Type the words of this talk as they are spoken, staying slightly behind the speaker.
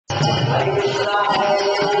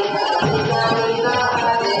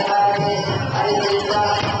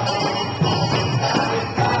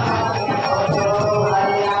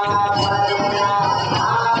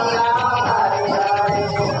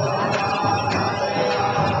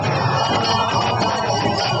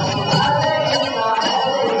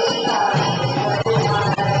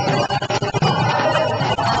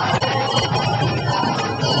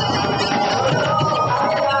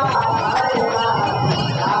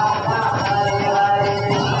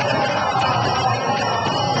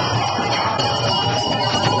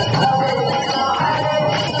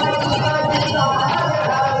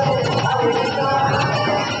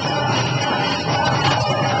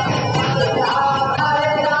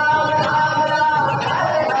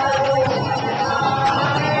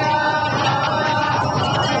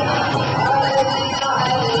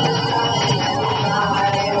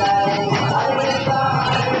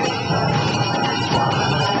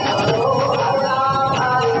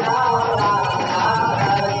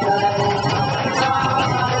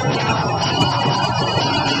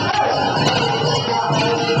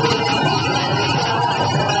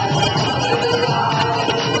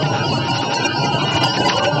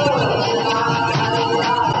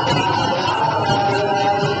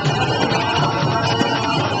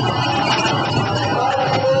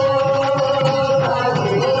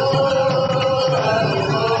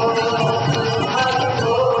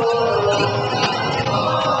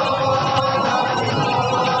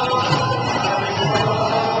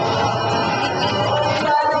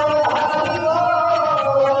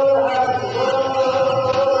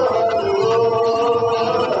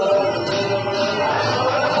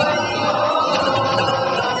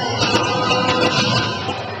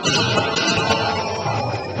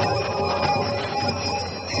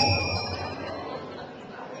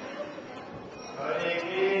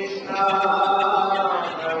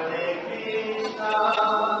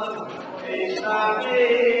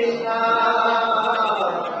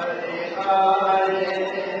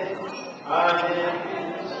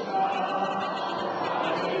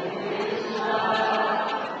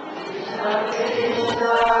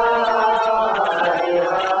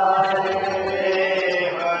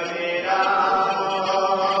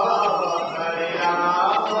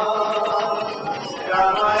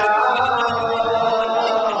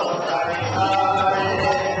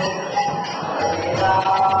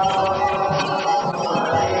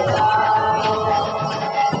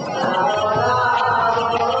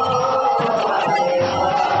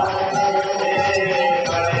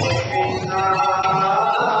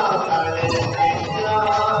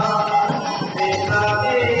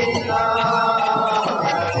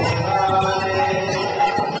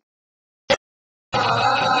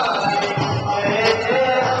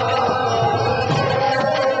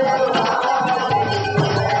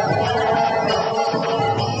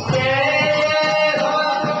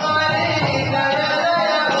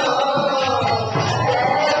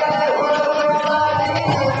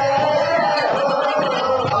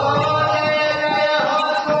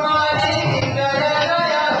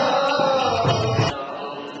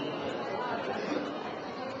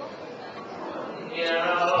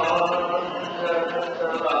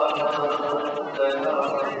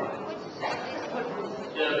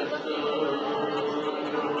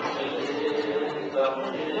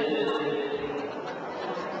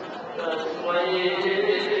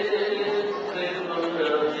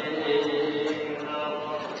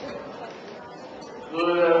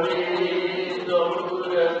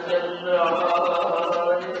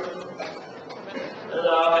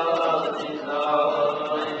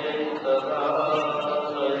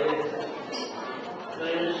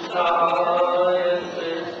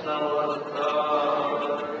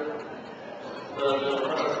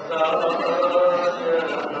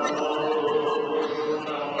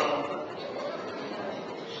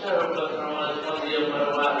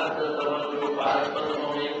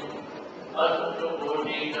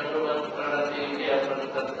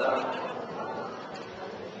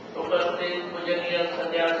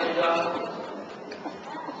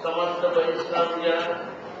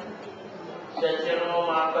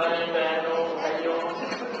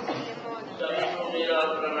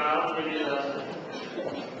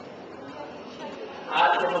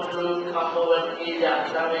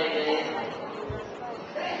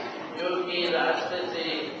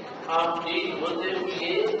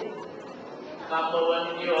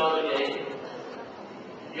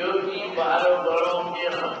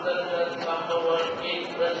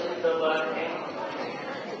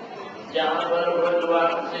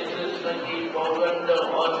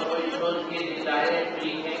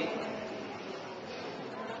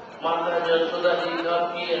माता यशोदा जी का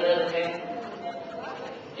भी अलग है।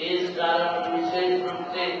 इस कारण विशेष रूप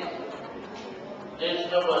से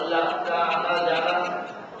कृष्ण बल्लभ का आना जाना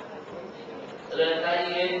रहता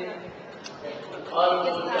ही है और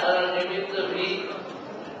उच्चारण निमित्त भी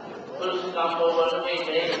उस कामोवन में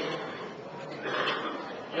गए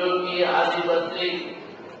जो कि आदिवत्री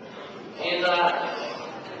केदार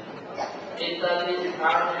इत्यादि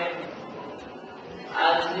स्थान है।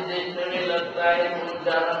 आज भी देखने में लगता है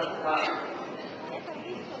उच्चारण स्थान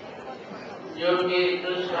जो कि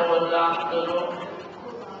कृष्ण बलराम दोनों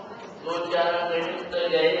उच्चारण निमित्त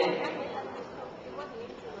गए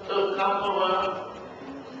तो कामोवन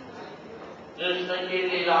कृष्ण की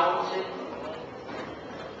लीलाओं से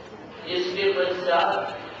इसके पश्चात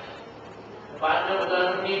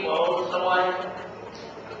पांडवगण भी बहुत समय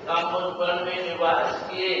कामोवन में निवास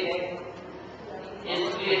किए हैं।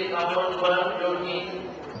 इसलिए कामोवन जो कि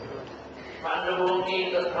पांडवों की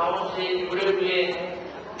कथाओं से जुड़े हुए हैं,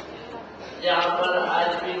 जहाँ पर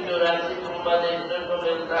आज भी 84 कुंभा देखने को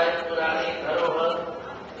मिलता है। पुरानी धरोहर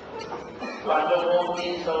पांडवों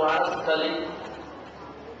की सभा स्थली,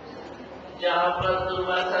 जहाँ पर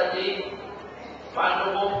दुर्वासा जी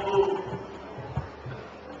पांडवों को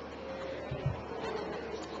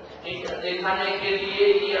दिखाने के लिए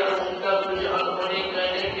या उनका कुछ अनुभवी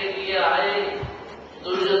करने के लिए आए।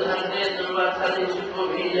 दुर्योधन ने दुर्वासा ऋषि को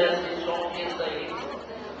भेजा शिष्यों के सहित,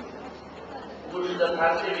 उस कथा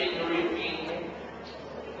से भी जुड़ी हुई है।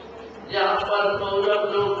 जहाँ पर कौरव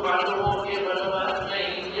लोग पांडवों के वनवास में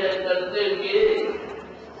इंजॉय करते हुए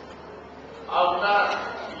अपना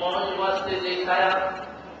मौज मस्ती दिखाया।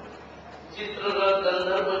 चित्ररथ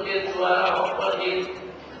गंधर्व के द्वारा अपहृत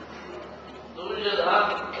दुर्योधन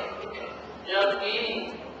जबकि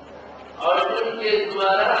अर्जुन के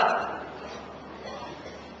द्वारा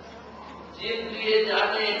जीत लिए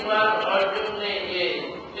जाने पर अर्जुन ने ये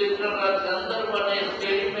चित्ररथ गंधर्व ने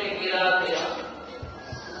सीढ़ी में गिरा दिया।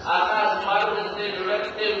 आकाश मार्ग से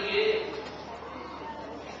लुढ़कते हुए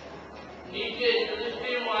नीचे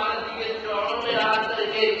दृष्टि मार्ग के चौड़ों में आकर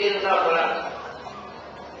के गिरना पड़ा।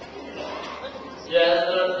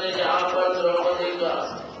 जयद्रथ ने जहाँ पर द्रौपदी का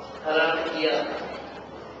हरण किया।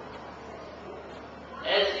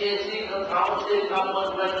 ऐसी ऐसी कथाओं से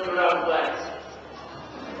कामोवन जुड़ा हुआ है।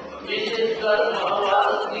 विशेषकर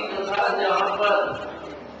महाभारत की कथा, जहाँ पर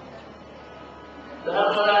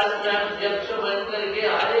धर्मराज में अध्यक्ष बनकर के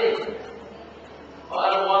आए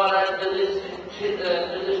और वहाँ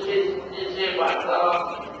जिसे वार्तालाप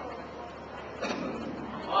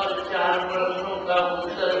और 4 प्रश्नों का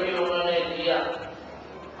उत्तर भी उन्होंने दिया।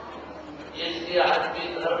 इसलिए आज भी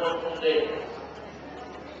धर्म कुंडे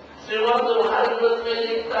श्रीमद् भागवत में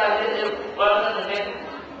लिखता है, वर्णन है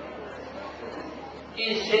कि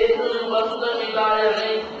सेतु बंध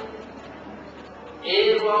मिलायने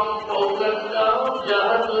एवं पौकंडम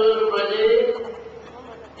जहदुर्व्रजे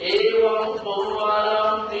एवं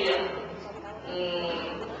पौर्वाराम प्रियम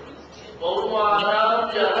पौर्वाराम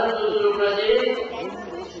जहदुर्व्रजे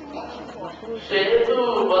सेतु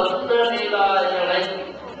बंध मिलायने।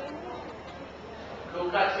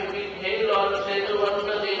 लुका छिपी खेल और सेतु बंध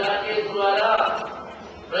लीला के द्वारा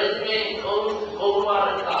ब्रज में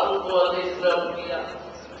कौरवार काल को अधिक्रम किया।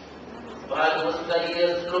 भागवत का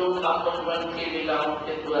यह श्लोक कामोवन की लीलाओं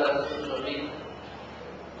के द्वारा सुशोभित।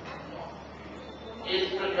 इस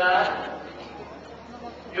प्रकार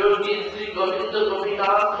जो कि श्री गोविंद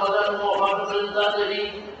गोपीनाथ मदन मोहन वृंदावनी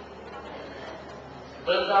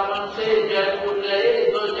वृंदावन से जयपुर गए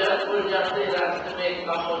तो जयपुर जाते रास्ते में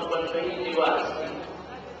कामोवन में ही निवास किया।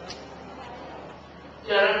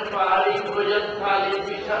 चरण पारी, भोजन थाली,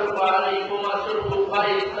 पिछल पारी, कुमासुर गुफा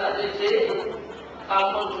इत्यादि से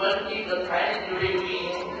कामोवन की कथाएं जुड़ी हुई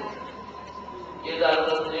हैं।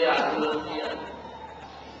 केदारनाथ ने आशीर्वाद दिया,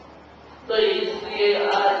 तो इसलिए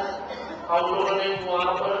आज हम लोगों ने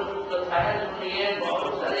वहाँ पर कथाएं सुनी है।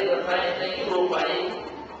 बहुत सारी कथाएं नहीं हो पाई,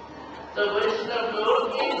 तो वैष्णव लोग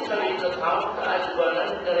इन सभी कथाओं का आज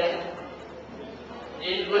वर्णन करें।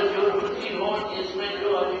 जिनको जो रुचि हो, जिसमें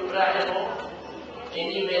जो अभिप्राय हो,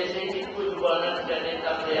 इन्हीं में से ही कुछ वर्णन करने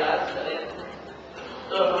का प्रयास करें।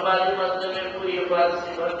 तो हमारे मध्य में पूरी बात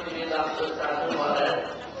श्री भक्ति साधु महाराज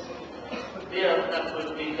वे अपना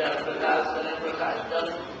कुछ विचार प्रकाश करें। प्रकाश कर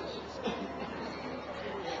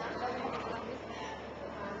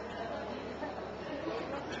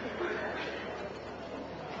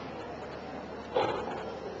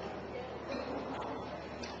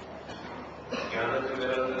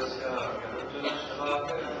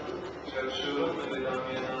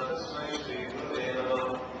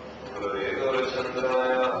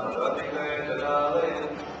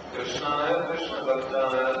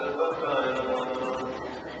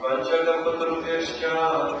Vanchakapatrubhyascha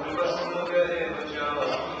Kripasindhubhyeva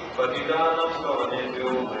Patitanam Pavanebhyo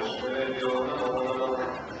Vaishnavebhyo Namo Namo.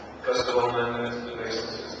 First of all, my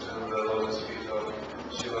congratulations to the lotus feet of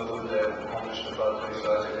Srila Gurudev, Om Vishnupada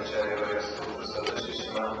Parivajacharya Vayastu Prasada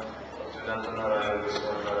Shishima, Bhaktivedanta Narayana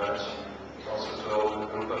Goswami Maharaj, also to all the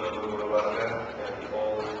group of the Guru Varga and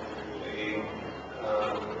all the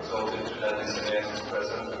exalted Trinity sannyasins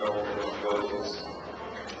present and all the devotees.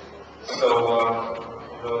 So,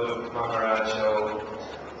 Lord Maharaj, I'll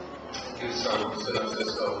give some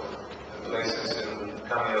synopsis of the places in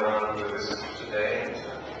Kamyavan we visited today.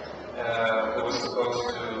 We were supposed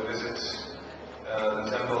to visit the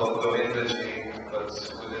temple of Govindaji, but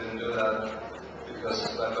we didn't do that because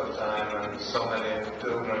of lack of time and so many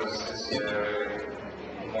pilgrims this year,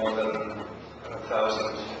 more than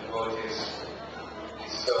 1,000 devotees.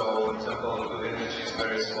 So the temple of Govindaji is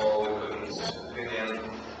very small, we couldn't fit in,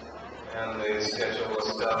 and the schedule was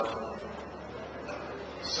tough.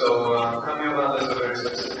 So Kamyavan is a very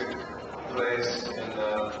specific place in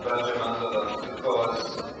Brajamandala because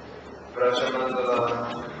Brajamandala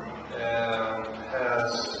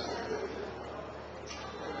has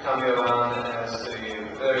Kamyavan as a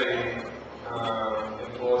very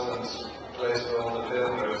important place for all the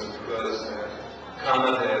pilgrims because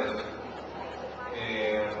Kamadev,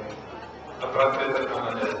 Aprakrita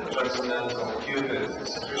Kamadev, transcendental Cupid,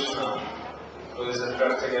 is Krishna, who is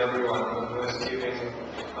attracting everyone, who is keeping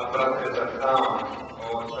Aprakrita Kam,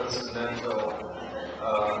 or transcendental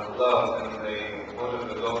love in the mode of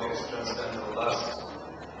the gopis, transcendental lust.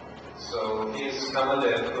 So he is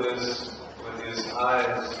Kamadev, who is, with his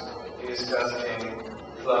eyes, he is casting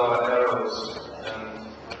flower arrows and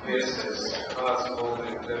pierces hearts of all the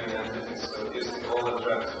living entities. So he is the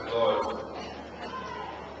all-attractive Lord.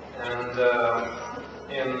 And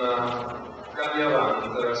in Kamyavan,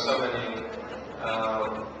 there are so many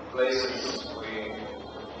places we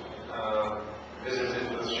visited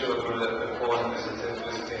with Srila Gurudev before and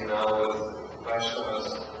visiting now with Vaishnavas.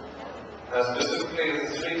 Specifically, the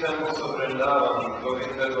three temples of Vrindavan,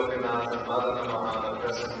 Govinda, Gopinath, and Madana Mohan are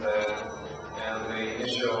present there, and the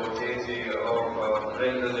initial deity of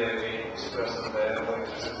Vrinda Devi is present there, we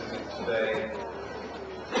visited it today.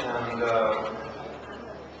 And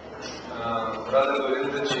Radha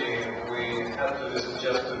Govindaji, we had to visit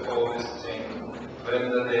just before visiting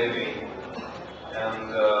Vrinda Devi, and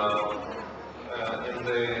in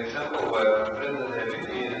the temple where Vrinda Devi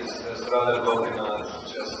is, there's Radha Gopinath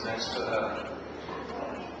just next to her.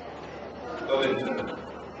 Govinda.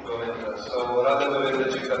 So Radha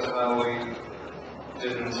Govindaji Katha we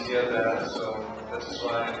didn't hear that, so that's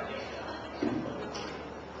why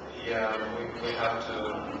we have to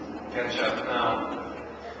catch up now.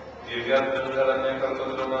 Divyatmandalamya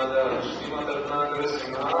Kalpadramada Shrimadarnagar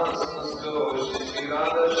Simhasanasto Shri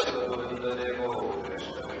Radha Shri Govinda Devo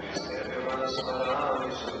Krishna Manasmarami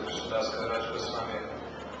Shri Krishnadas Goswami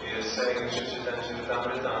is saying in Shri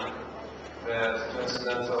Chaitanya that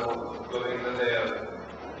transcendental Govinda Dev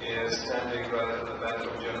is standing right at the bank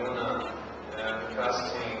of Jamuna and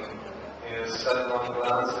casting his sidelong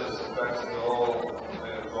glances, attracting all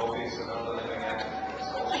the gopis and all the living entities.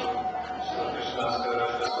 Also, Shri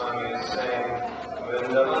Krishnadas Goswami is saying,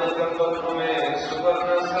 Vrindavanitam Padrume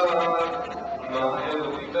Suvarnasa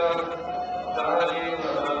Mahayogita Tari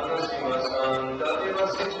Nasimasan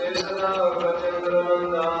Dadivasite Sada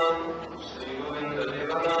Vrajendramandam Shri Govinda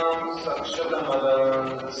Devanam Sakshat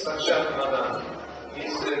Madan.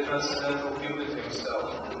 He's the transcendental Cupid himself.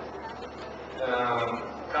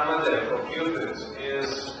 Kamadev, or Cupid,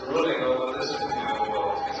 is ruling over this material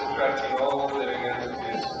world. He's attracting all living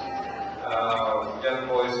entities, young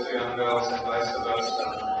boys to young girls and vice versa.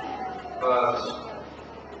 But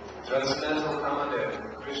transcendental Kamadev,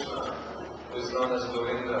 Krishna, who is known as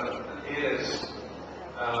Govinda, is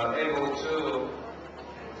able to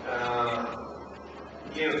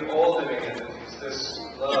give all living entities this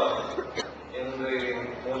love in the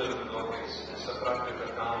mood of the gopis, Saprakrita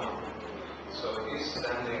Kama. So he's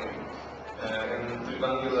standing in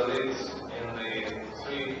Tribangula Lids in the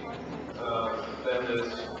three-bended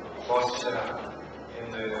posture at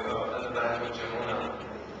the bank of Jamuna.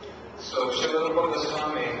 So Shivarupa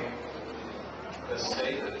Goswami has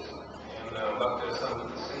stated in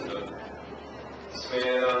Bhakti-rasamrita Sindhu,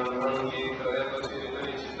 Smeram Hangi Karepati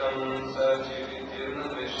Parichitam Sajivitirna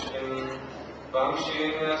Vishnim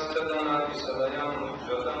Vamshinyastadana Salayam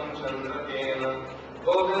Jyotam Chandrakena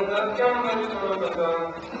Govindakyam Maritamaka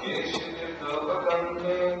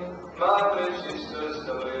Yeshitirtopakante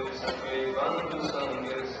Madhvishishtastavai Sakhe Bandhu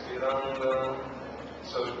Sangir Spiranga.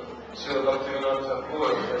 So Srila Bhaktivinoda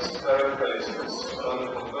Thakur has paraphrased this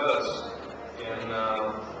wonderful verse in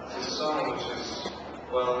this song, which is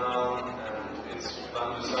well known, and it's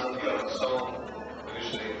Bandhu Sangha song. We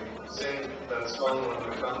usually sing that song when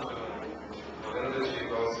we come to Govindaji,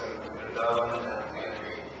 both in Vrindavan and in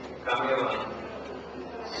Kamyavan.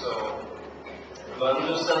 So,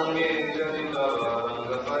 Bandhu Sangha Jadi Baba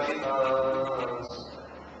Ranga Parihas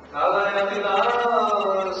Nalaya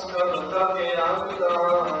Vilas Kamatake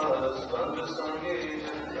Avilas Bandhu Sangha Jadi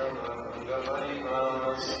Baba Ranga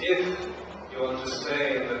Parihas. If you want to stay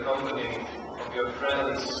in the company of your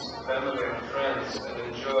friends, family and friends, and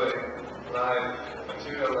enjoy life,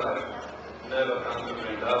 material life, never come to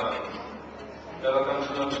Vrindavan. Never come to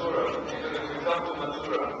Mathura. Even if you come to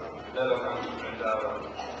Mathura, never come to Vrindavan.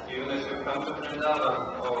 Even if you come to Vrindavan,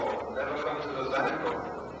 oh, never come to the bank of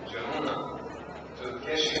Jamuna, to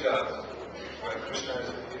Keshigat, where Krishna is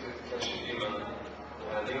defeated Keshi demon.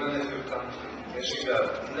 And even if you come to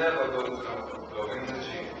Keshigat, never go to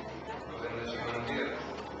Govindaji Mandir.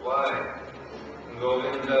 Why?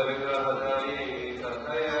 Govinda Vigrahadari,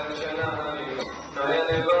 Tataya Chanahari,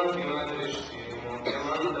 Nayane Bankima Drishti,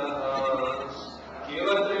 Mukhyamandas,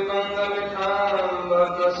 Kivatripanga Mitham,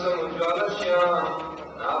 Bhaktasamujvalashyam,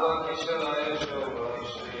 Navakishalaya Shobha,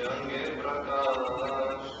 Shri Ange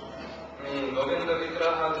Prakash. Govinda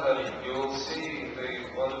Vigrahadari, you will see the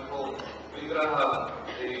wonderful Vigraha,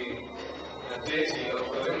 the deity of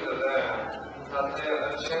Govinda there. Tataya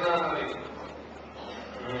Chanahari,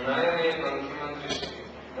 Nayane Bankima Drishti,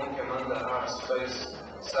 Mukhyamandas, face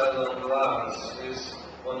silent glance, his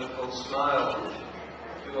wonderful smile.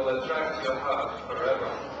 He will attract your heart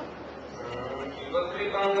forever.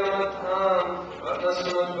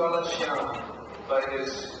 By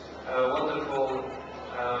his wonderful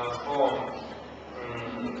form,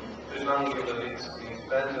 Trivangila means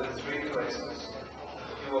bent in three places.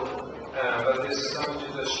 He will, by his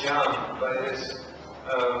Samjita Shyam, by his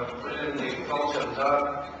brilliantly cultured dark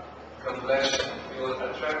complexion, he will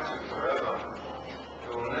attract you forever. You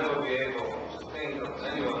will never be able to think of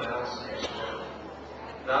anyone else in this world.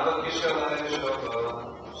 Navakishalaya Shobha,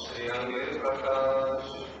 Shri Ange Prakash,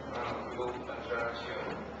 he will attract you.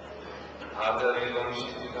 Adare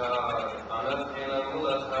Vamshitita, Anathena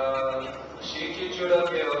Mulatha, Shiki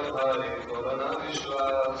Chudake Avhare, Korana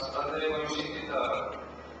Vishwas, Adare Vamshitita.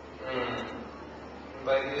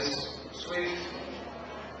 By his sweet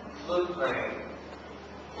flute playing,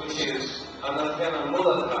 which is Anathena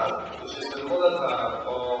Mulatha, which is the Mulatha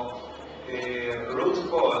of the root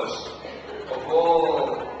cause of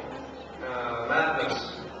all madness.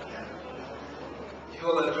 He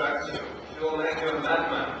will attract you. He will make you a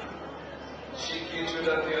madman. Shiki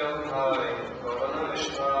Chudakya Bhai, Korana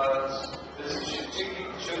Vishwas. This Shiki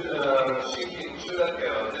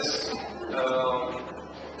Chudakya, this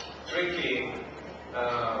tricky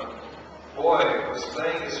boy who's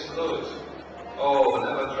playing his flute. Oh,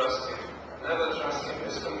 never trust him. Never trust him.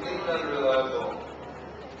 He's completely unreliable.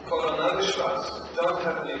 Korana Vishwas, don't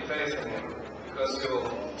have any faith in him, because he will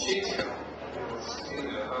cheat you. He will steal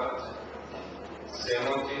your heart.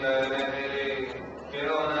 Semoti Nayane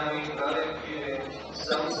Keronami Kalekire,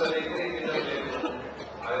 Samsari Krikidate,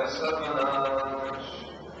 Ayasarmanash.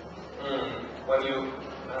 When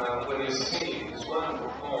you see his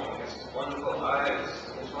wonderful form, his wonderful eyes,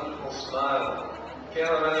 his wonderful smile,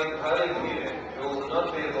 Keronami Kalekire, you will not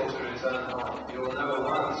be able to return home. You will never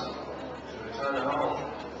want to return home,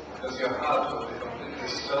 because your heart will be completely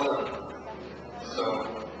stolen. So,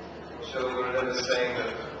 Srila Gurudev is saying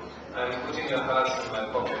that I'm putting your hearts in my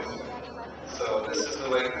pocket. So this is the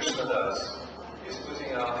way Krishna does. He's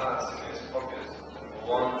putting our hearts in his pocket. We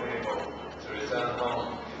won't be able to return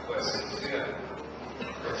home if we're sincere.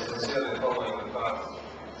 We're sincerely following the path.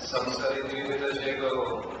 Samsari Dvivida Jego,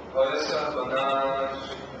 Vayasa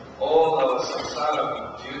Banash. All our samsara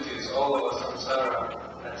duties, all of our samsara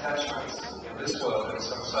attachments in this world, in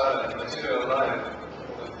samsara, in material life,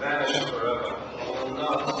 will vanish forever. We will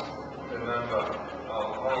not remember our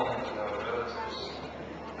home and our relatives.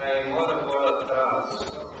 And what a world does.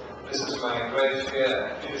 This is my great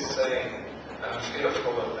fear. He is saying, I'm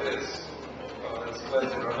fearful of this. Oh, that's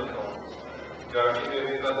quite ironical. Gargi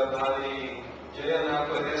Vivadabhari,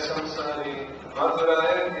 Jayanako De Samsari,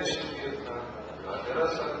 Madhuraya Keshikirtha, Madhura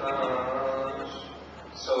Satash.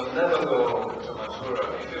 So never go to Mathura.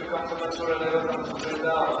 If you come to Mathura, never come to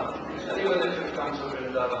Vrindavan. And even if you come to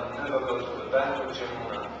Vrindavan, never go to the bank of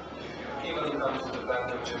Jamuna. If you even come to the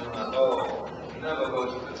bank of Jamuna, oh, never go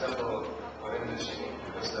to the temple of Govindaji,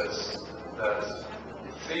 because that's that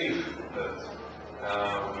thief, that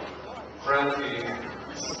friendly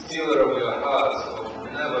stealer of your heart will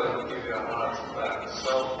never give your heart back.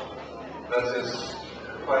 So that is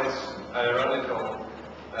quite ironical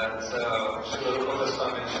that Srila Rupa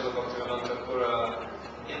Goswami and Srila Bhaktivinoda Thakur are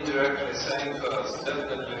indirectly saying to us,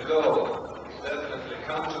 definitely go, definitely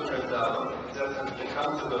come to Vrindavan, definitely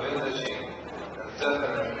come to Govindaji, and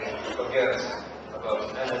definitely forget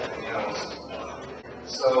about anything else.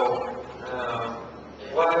 So,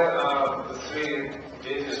 why are the three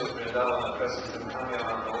deities of Vrindavan present in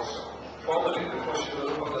Kamyavan also? Formerly, before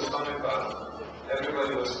Srila Rupa Goswami passed,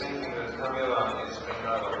 everybody was thinking that Kamyavan is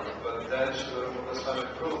Vrindavan, but then Srila Rupa Goswami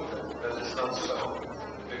proved that it's not so,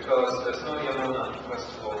 because there's no Yamuna, first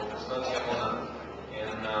of all, there's not Yamuna in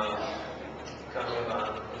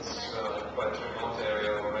Kamyavan. It's quite a remote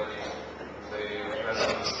area already. The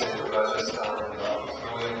present state of Rajasthan, there's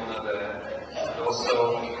no Yamuna there. And also,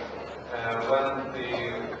 when the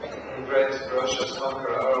great Rosha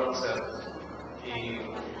Swankara Aurangzeb, he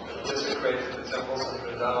desecrated the temples in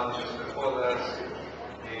Vrindavan. Just before that,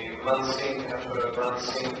 the Mansingh, Emperor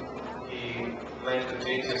Mansingh, he made the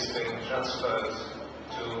deities being transferred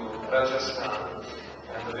to Rajasthan.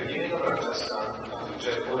 And the beginning of Rajasthan, to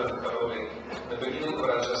Jaipur and Karoli, the beginning of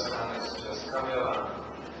Rajasthan is just Kamyavan.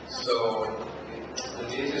 So the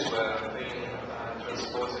deities were being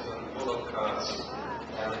transported on bullock carts,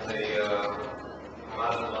 and the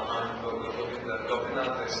Madhava Mahan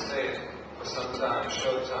Gopinath, they stayed for some time,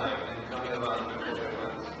 short time in Kamyavan before they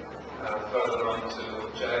went further on to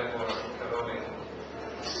Jaipur and Karoli.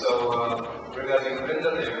 So regarding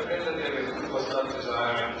Vrindadevi was not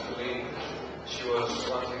desiring to leave. She was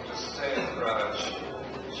wanting to stay in Raj.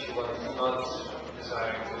 She was not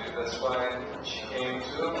desiring to leave. That's why she came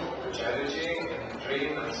to Acharyaji in a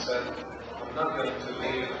dream and said, I'm not going to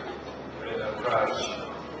leave Raj.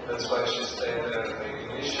 That's why she stayed there.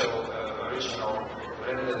 The initial, original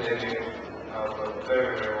Vrindadevi of a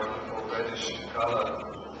very, very wonderful reddish color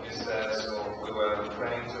is there. So we were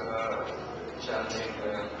praying to her, chanting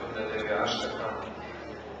Vrindadevi Ashtakam.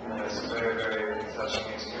 It's a very, very touching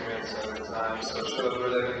experience every time. So Srila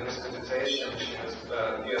Gurudev in his meditation, he has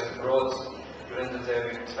brought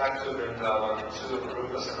Vrindadevi back to Vrindavan to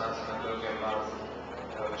Rupa Sanatana Durga Math,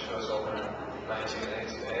 which was opened in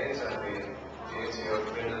 1988, and the deity of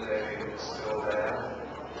Vrindadevi is still there.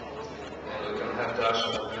 And we can have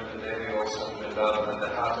darshan of Vrindadevi also in Vrindavan, in the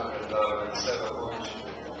heart of Vrindavan, in Sevakunj.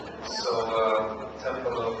 So,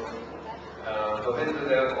 temple of Govinda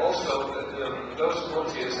there also, those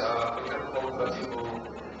murtis are, we can call Pratibu,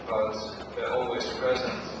 but they're always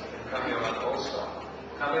present in Kamyavan also.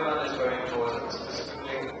 Kamyavan is very important,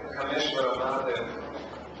 specifically Kameshwara Mahadev,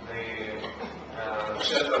 the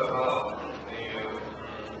Kshetrapal, the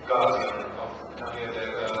guardian of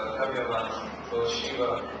Kamyavan, Lord Shiva,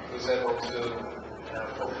 who is able to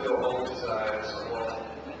fulfill all desires of all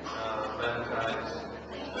mankind.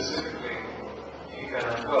 Specifically, he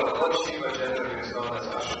can, well, Lord Shiva generally is known as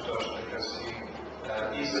Ashutosh because he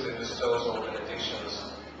easily bestows all benedictions,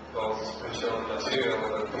 both spiritual and material,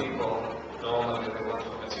 but people normally they want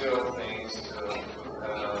material things to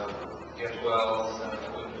get wealth and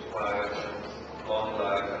good life and long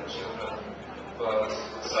life and children. But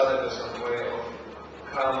sadhana is a way of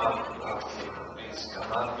karma bhakti, means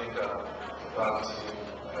kamatmika bhakti,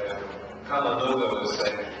 kamanuga we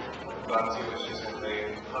say, bhakti which is in the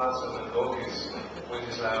hearts of the devotees. We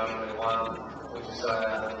desire only one, we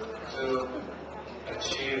desire to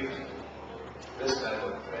achieve this kind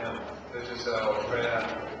of prayer. This is our prayer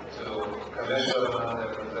to Kameshwara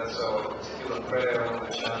Mahadev, that's our particular prayer when we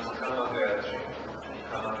chant Kama Gayatri.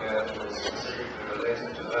 Kama Gayatri is specifically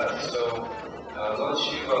related to that. So, Lord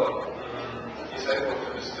Shiva is able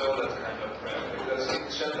to bestow that kind of prayer because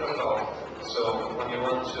it's Kshetrapal. So, when you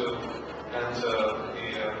want to enter the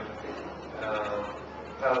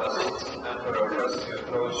palace of emperor, first you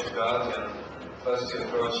approach a guardian, first you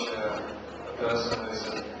approach a person who is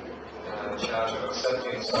in charge of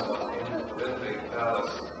accepting someone within the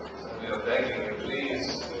palace, and you are begging you, please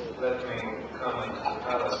let me come into the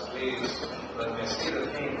palace, please let me see the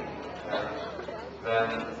king, and then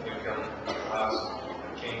you can ask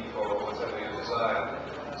the king for whatever you desire.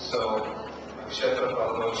 So,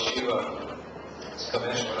 Kshetrapal, Lord Shiva,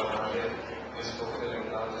 Kameshwara Mahadev, is fulfilling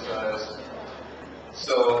our desires.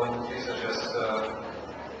 So these are just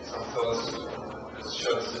some thoughts, just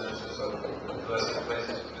short sentences of the blessed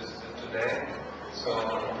places we visited today. So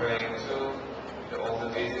I'm praying to all the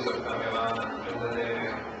deities of Kamyavan and Vrindadevi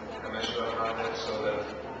and Kameshwara Mahadev so that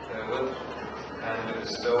they would kindly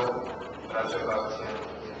bestow Raja Bhakti and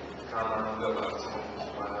Kamananda Bhakti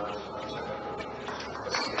Maharaj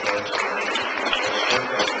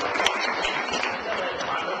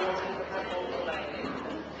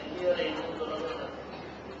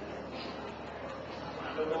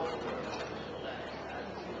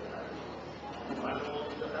One more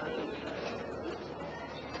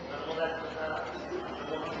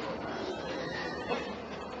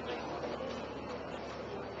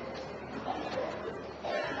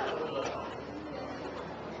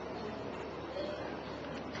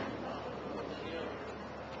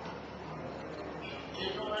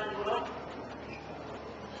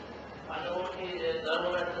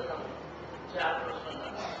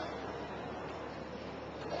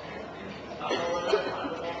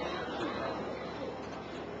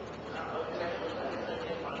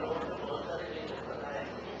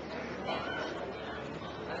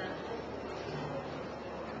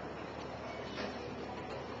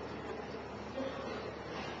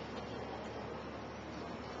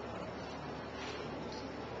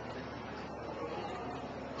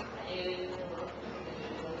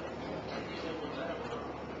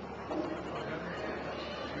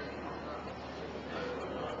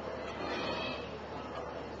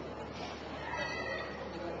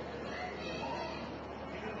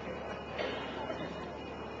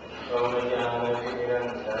Om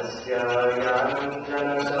Jnana-Timirandhasya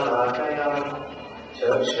Jnananjana-Salakaya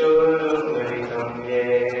Chakshurumilitam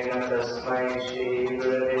Yena Tasmai Shri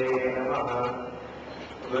Gurave Namaha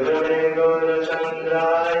Gurave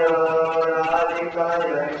Gaurachandraya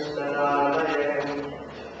Radhikaya Ishtaralaye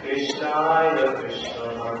Krishnaya Krishna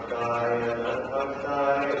Bhaktaya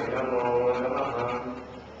Tadbhaktaya Namo Namaha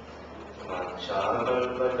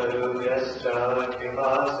Manchakalpatarubhyascha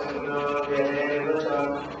Kripasindhubhyeva cha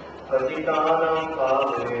Patitanam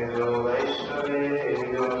Pavanebhyo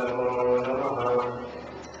Vaishnavebhyo Namo Namaha.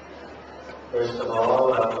 First of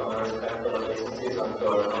all, I have my respectful obeisances unto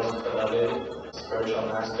our most beloved spiritual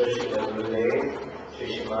master, Srila Gurudev, Sri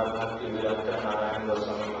Srimad Bhakti-Vedanta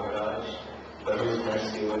Goswami Maharaj, by whose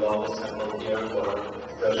mercy we all assembled here for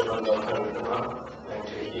Rajamanga Parikrama and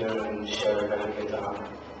to hear and share Harikirtan.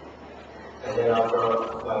 And then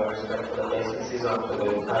offer my respectful obeisances unto the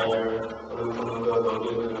entire Rupanuga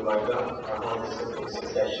Gaudiya Varga, our whole disciplic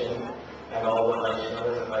succession, and all the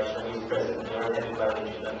Vaishnavas and Vaishnavis present here, headed by the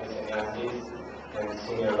Sridhanta Sannyasis and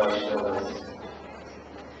senior Vaishnavas.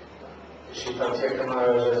 Shri Patriarcha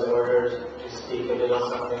Maharaj was ordered to speak a little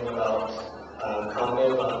something about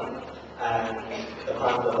Kamdeva and the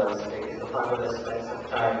Pandavas, because the Pandavas spent some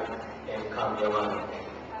time in Kamdeva.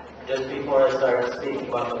 Just before I start speaking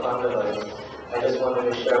about the Pandavas, I just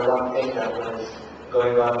wanted to share one thing that was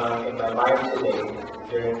going on in my mind today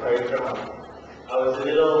during Parikrama. I was a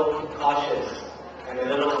little cautious and a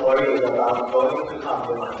little worried about going to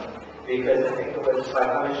Kamdeva, because I think it was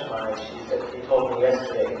Swami Maharaj, he told me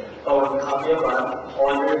yesterday, oh, in Kamdeva,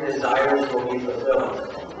 all your desires will be fulfilled.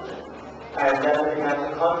 And then I began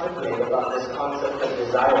to contemplate about this concept of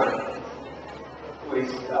desire.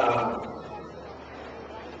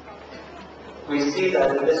 We see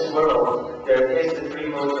that in this world, there is the three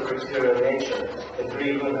modes of exterior nature, the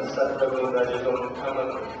three gunas, sattva guna, rajaguna, tama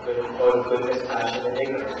guna, goodness, passion, and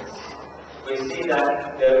ignorance. We see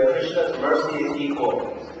that Krishna's mercy is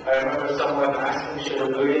equal. I remember someone asking Srila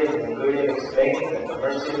Gurudev, and Gurudev explaining that the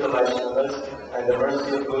mercy of the Vaishnavas and the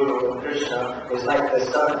mercy of Guru and Krishna is like the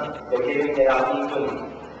sun, they're giving it out equally.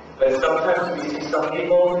 But sometimes we see some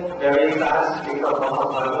people very fast become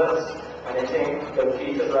Mahabhagavas, and attain the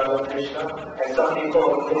feet of Radha Krishna, and some people,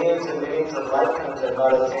 millions and millions of lifetimes are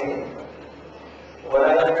not attaining. What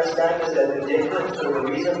I understand is that the difference or the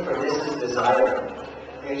reason for this is desire.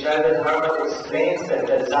 In Jaina Dharma explains that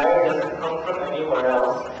desire doesn't come from anywhere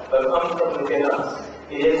else, but comes from within us.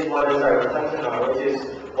 It is what is our tantra, it is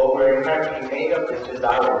what we're inherently made of, is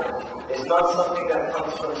desire. It's not something that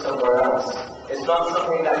comes from somewhere else. It's not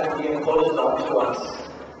something that can be imposed onto us.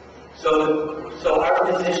 So our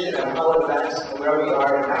position and how advanced and where we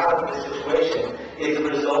are now in this situation is a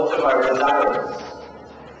result of our desires.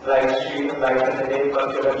 Like in the name of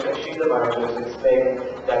Srila Maharaj was explained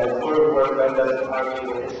that the poor workman doesn't argue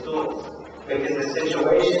with his tools, because the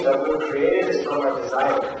situation that we've created is from our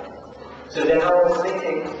desire. So then I was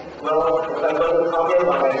thinking, well, if I go to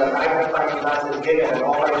Kamdeva and the magnifying glass is given and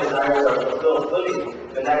all my desires are fulfilled fully,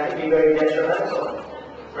 then that could be very detrimental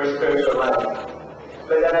for spiritual life.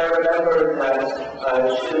 But then I remembered that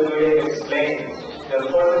Srila Gurudev explained the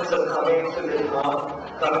importance of coming to the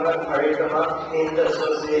Kamdeva Parikrama in the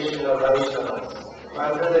association of Vaishnavas,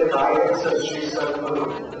 under the guidance of Sri Sadguru.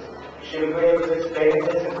 Srila Gurudev was explaining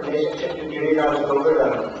this in relationship to Giriraj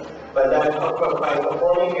Govardhan, but that by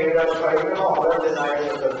performing Giriraj Parikrama, all our desires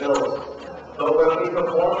are fulfilled. But when we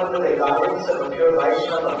perform under the guidance of a pure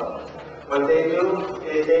Vaishnava, what they do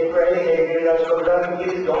is they pray, hey Giriraj Govardhan,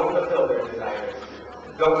 please don't fulfill their desires.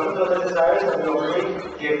 Don't fulfill the desires and we only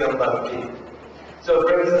give them bhakti. So it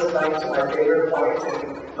brings us back to my favorite point in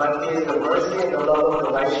bhakti is the mercy and the love of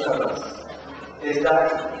the Vaishnavas. Is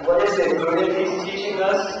that, what is it? Gurudev is teaching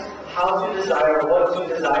us how to desire, what to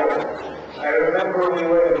desire. I remember we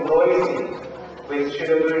were in Boise with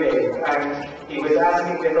Srila Gurudev and he was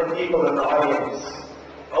asking different people in the audience,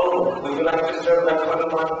 oh, would you like to serve like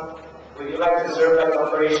Hanuman? Would you like to serve like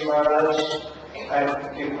Ambarish Maharaj? And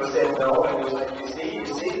people said no, and he was like, you see,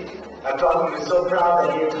 I thought he was so proud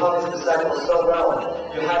that he had taught his disciples so well.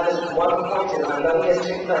 You have this one point in Ananya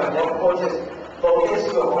Chinta, and one point is focus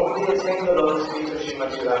to only attain the lotus feet of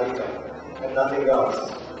Srimati Radhika, and nothing else.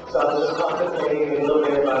 So I was just contemplating a little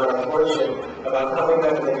bit about our fortune, about coming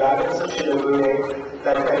under the guidance of Srila Gurudev,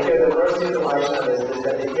 that I hear the mercy of the Vaishnavas is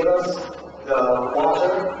that they give us the water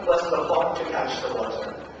plus the hawk to catch the water.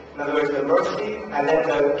 In other words, the mercy and then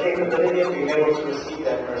the capability of being able to receive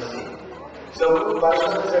that mercy. So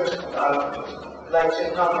Vaishnavas are like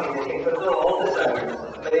Chintamani, they can fulfill all desires,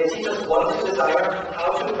 but they teach us what to desire,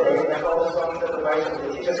 how to pray, like all the songs of the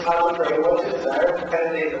Vaishnavas, they teach us how to pray, what to desire,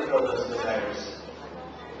 and they fulfill those desires.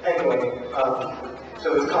 Anyway,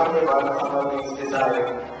 so it's talking about Kama means desire.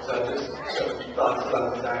 So just some thoughts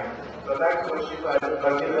about desire. But back to what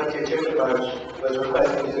Bhakti was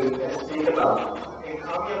requesting to speak about. In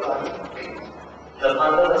Kamyavati, the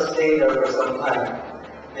Pandavas stayed there for some time.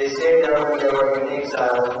 They stayed there when they were in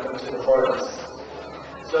exile into the forest.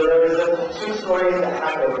 So there is two stories that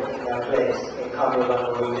happened in that place, in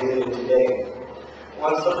Kamyavati, where we visited today.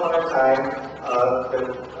 Once upon a time, the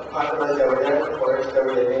Pandavas that were there in the forest, they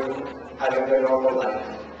were living, having their normal life.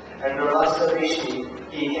 And Durvasa Rishi,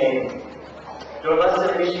 he came.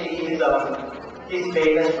 Durvasa Rishi, he's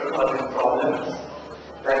famous for causing problems.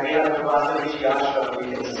 Like we have Durvasa Rishi ashram, we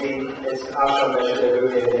can see it's ashram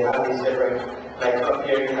that they have these different, like up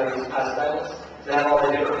here you have these pastimes. They have all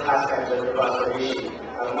the different pastimes of Durvasa Rishi.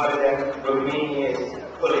 One of them, Rukmini, is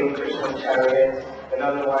pulling Krishna's chariot.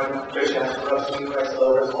 Another one, Krishna has corrupts Christ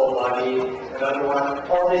over his whole body. Another one,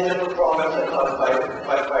 all these different problems are caused by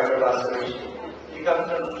Durvasa Rishi. He comes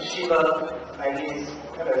from Shiva, and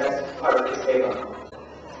that's part of his seva.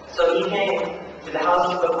 So he came to the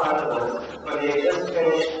house of the Pandavas when they had just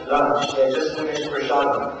finished lunch, they had just finished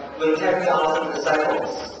prasadam, with 10,000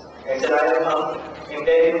 disciples. And said, I have come in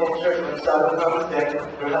daily culture, when sadhu comes, then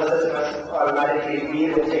Grihasthas must automatically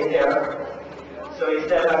leave and take care. So he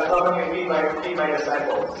said, I've come and feed my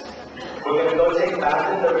disciples. We're going to go take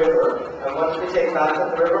bath in the river, and once we take bath in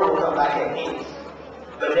the river, we'll come back and eat.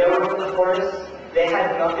 But they were in the forest, they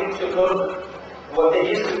had nothing to cook. What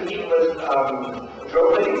they used to eat was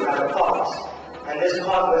Draupadi had a pot, and this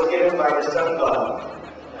pot was given by the sun god.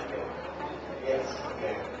 Yes,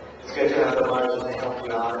 okay. It's good to have the margin to help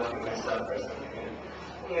you out if you mess up or something.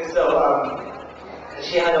 And so,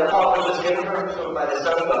 she had a pot which was given her by the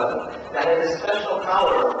sun god that had a special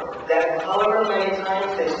power that however many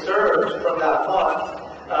times they served from that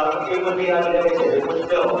pot, it would be unlimited, it would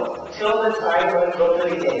fill, till the time when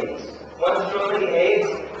Draupadi ate. Once Draupadi ate,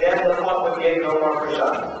 then the pot would give no more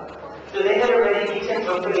prasad. So they had already eaten,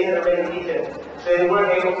 Draupadi had already eaten. So they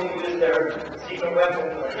weren't able to use their secret weapon,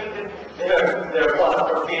 their pot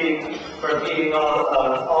for feeding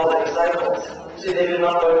all the disciples. So they did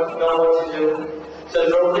not know what to do. So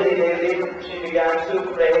Draupadi daily, she began to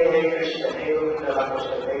pray, Hey Krishna, Hey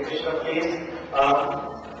Krishna, Hey Krishna, please,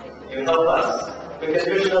 you help us. Because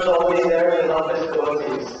Krishna is always there to help his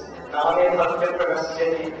devotees. Name Bhakti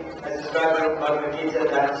Pranasthiti, as described in Bhagavad Gita,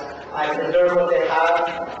 that I preserve what they have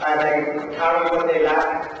and I carry what they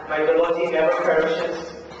lack. My devotee never perishes.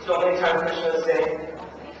 So many times Krishna is saying,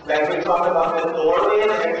 like we talked about the doorway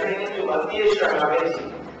of entering into Bhakti is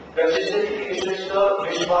Sharanagati.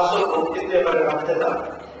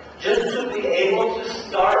 Just to be able to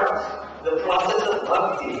start the process of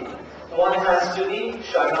Bhakti, one has to be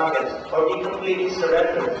Sharanagati, or be completely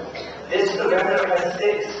surrendered. This surrender has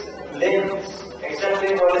 6 limbs: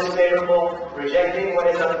 accepting what is favorable, rejecting what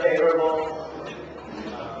is unfavorable,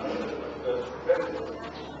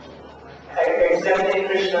 accepting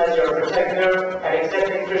Krishna as your protector, and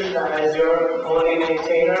accepting Krishna as your only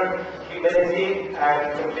maintainer, humility,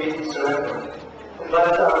 and complete surrender.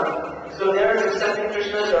 But, so there is accepting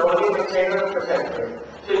Krishna as your only maintainer and protector.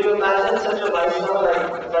 So you imagine such a Vaishnava like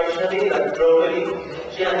Vaishnavi, like Draupadi,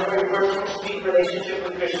 she had a very personal, sweet relationship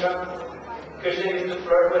with Krishna. Krishna used to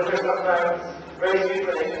flirt with her sometimes, very sweet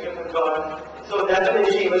relationship with God. So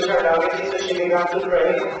definitely she was Sharanagati, so she began to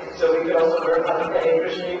pray. So we could also learn how to pray,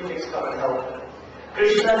 Krishna, please come and help.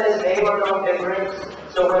 Krishna and his name are not different.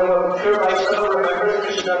 So when a pure Vaishnava remembers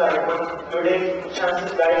Krishna, like when Gurudev chants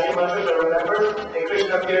his Gayatri Mantra, so remembers, and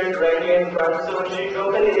Krishna appears directly in front. So when Shri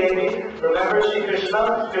Draupadi Devi remembers Shri Krishna,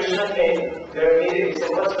 Krishna came. There immediately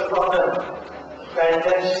said, what's the problem? And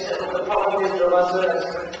then she said, the problem is Durvasa. I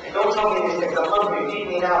said, don't tell me these things, I'm hungry, feed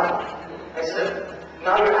me now. I said,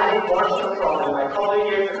 now you're adding more to the problem. I called you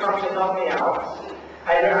here to come to help me out.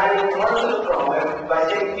 And you're adding more to the problem by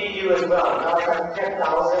saying feed you as well. Now I have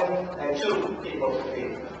 10,002 people to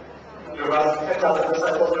feed. 10,000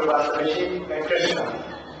 disciples, Durvasa Rishi, and Krishna.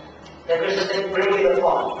 Then Krishna said, bring me the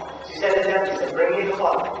pot. She said it empty, said, bring me the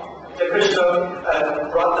pot. So Krishna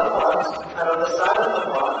brought the pot, and on the side of the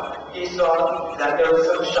pot, he saw that there was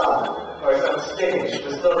some shad, or some spinach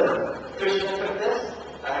was still there. Krishna took this,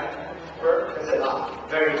 and said,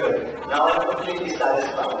 very good. Now I'm completely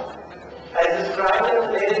satisfied. As described in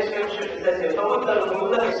the latest scripture, it says,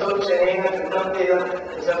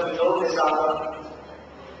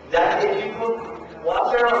 that if you put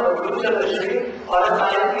water on the roots of the tree,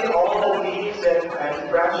 automatically all the leaves and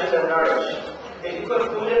branches are nourished. If you put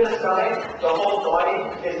food in the stomach, the whole body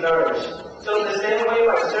is nourished. So in the same way,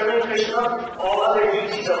 by serving Krishna, all other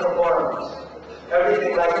duties are performed.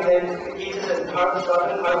 everything like then Jesus and Dharma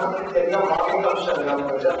Shastra, they don't want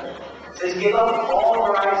so he gave up all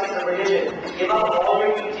varieties of religion, give up all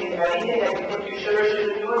your duties, everything that you think you should or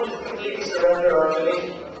shouldn't do, and just completely surrender unto me.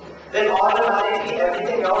 Then automatically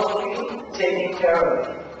everything else will be taken care of.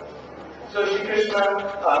 So Shri Krishna,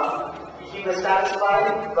 he was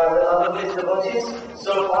satisfied by the love of his devotees,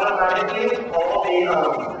 so automatically all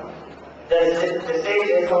the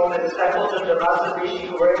sages, all the disciples of the Rasa Rishi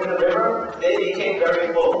who were in the river, they became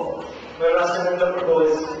very full. When Rasananda Prabhu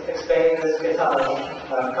was explaining this Gita,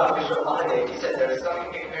 Kapishwar Mahadev, he said there was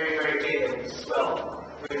something very, very big and swell.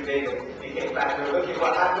 Very big, and he came back and looking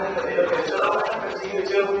what happened, and they looked at each other, what happened to you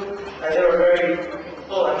too? And they were very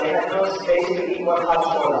full, and they had no space to eat more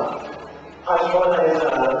hajmola. Hajmola is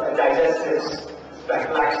a digestive, like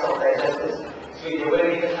black salt digestive sweet. They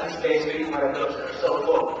wouldn't even have space to eat one of those, they're so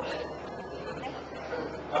full.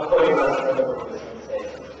 I'm quoting Rasananda Prabhu this mistake.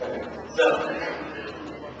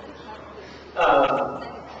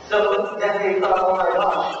 So then they thought, oh my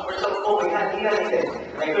gosh, we're so full, we can't eat anything.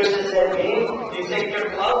 And Krishna said, me, you take your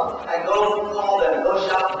club and go call them, go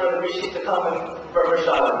shout for the rishis to come for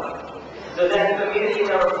Prashadam. So then immediately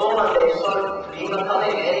they were full and they saw Bhima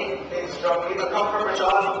coming, they struck Bhima come for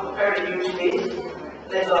Prashadam, prepared a huge feast.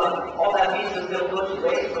 They thought all that feast is going to go to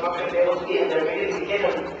waste, we're not going to be able to eat, and they immediately hit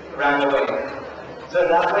him, ran away. So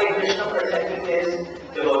that way Krishna protected his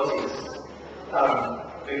devotees.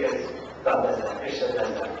 Because God does that, Krishna does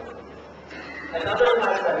that. Another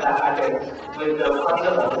time that happened with the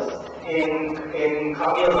Pandavas in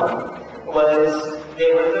Kamyavan was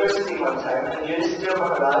they were thirsty one time, and Yudhishthira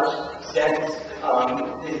Maharaj sent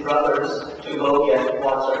his brothers to go get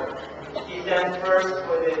water. He sent first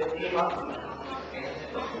with his Bhima.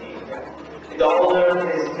 The older,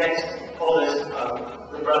 his next oldest,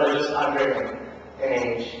 the brother just under him in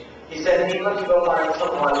age. He sent Bhima to go find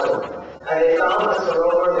some water. And they found a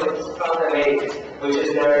sarovar that found a lake, which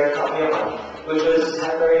is there in Kamyavan, which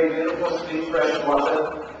had very beautiful, sweet, fresh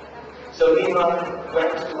water. So Bhima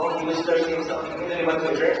went to, he was thirsty and something, he immediately went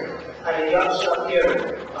to drink. And a yaksha appeared.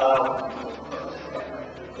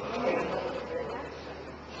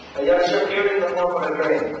 A yaksha appeared in the form of a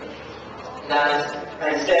grain.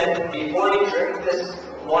 And said, before you drink this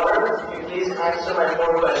water, you please answer my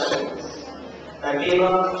 4 questions. And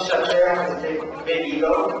Bhima, Kshatriya, has a big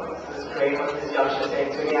ego. Great what this Yaksha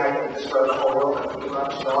saying to me, I can destroy the whole world, I'm pretty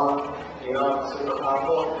much strong, super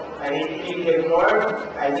powerful. And he ignored,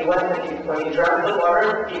 and he went, and when he drank the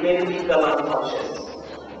water, he immediately fell unconscious.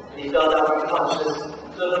 He fell down unconscious.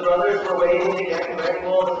 So the brothers were waiting again, when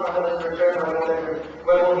will the Pandavas return,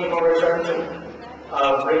 when will Bhima return to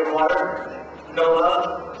bring water? No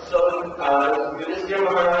love. So Yudhishthira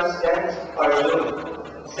Maharaj sent Arjuna.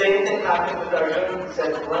 Same thing happened with Arjuna. He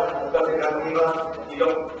said, what? I've got the Gandhiva. You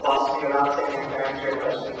don't boss me around saying I can answer your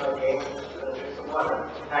questions. Okay, drink some water.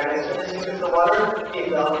 And as soon as he took the water, he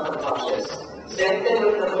fell unconscious. Same thing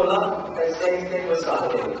with Nakula, and same thing with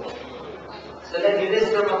Sahadev. So then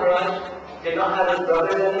Yudhishthira Maharaj did not have his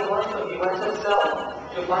brothers anymore, so he went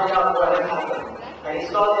himself to find out what had happened. And he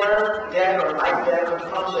saw there, dead or like dead,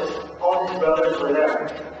 unconscious, all his brothers were there.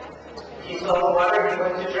 He saw the water, he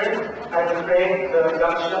went to drink, and the crane, the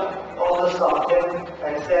Yaksha, also stopped him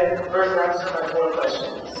and said, first answer my 4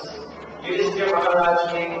 questions. Yudhishthira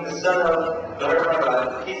Maharaj being the son of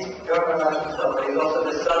Dharmaraj, he's Dharmaraj himself, but he's also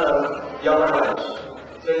the son of Yamaraj.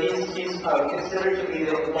 So he's considered to be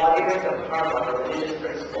the embodiment of karma, or religious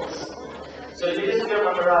principles. So Yudhishthira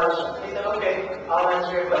Maharaj, he said, okay, I'll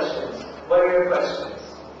answer your questions. What are your questions?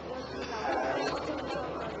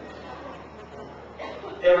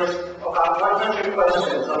 There was about 100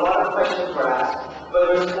 questions. A lot of questions were asked, but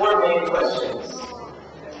there was 4 main questions.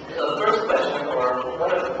 So the first question, or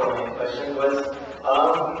one of the 4 main questions, was,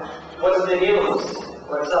 what's the news?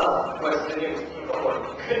 What's up? What's the news?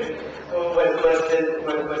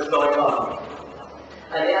 What's going on?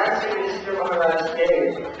 And the answer Yudhishthira Maharaj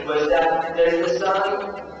gave was that there's the sun,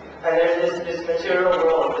 and there's this material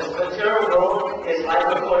world. This material world is like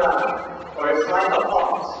a Quran, or it's like a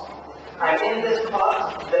pot. And in this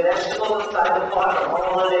pot, the vegetables inside the pot are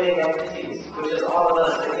all the living entities, which is all of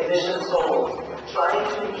us, the conditioned souls, trying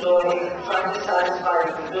to enjoy, trying to satisfy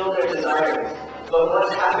and fulfill their desires. But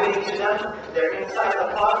what's happening to them? They're inside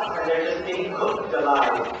the pot and they're just being cooked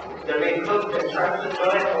alive. They're being cooked and trying to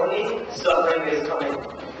enjoy it, only suffering is coming.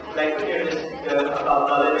 Like when you're just about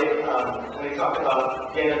the living, when we talk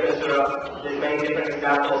about Yenakasura, there's many different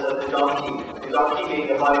examples of the donkey. The donkey being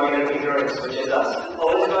the embodiment of ignorance, which is us.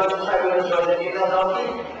 Always going to try to enjoy the female donkey,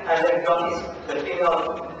 and then the female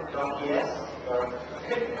donkey, yes? Or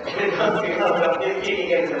the female donkey is kicking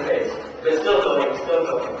it in the face. They're still going, still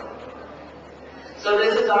going. So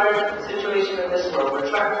this is our situation in this world. We're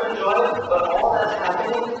trying to enjoy it, but all that's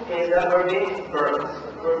happening is that we're being burnt.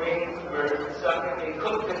 We're stuck in being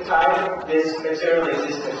cooked inside this material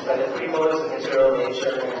existence by the three modes of material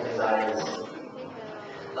nature and desires.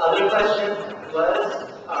 The other question was,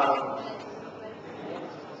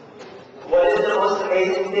 what is the most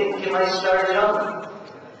amazing thing? Arjuna?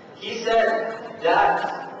 He said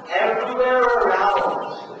that everywhere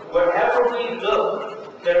around, wherever we look,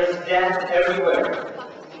 there is death everywhere.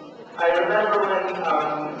 I remember when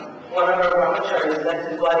one of our brahmacharis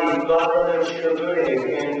left his body, God Brother Srila Gurudev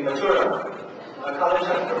in Mathura,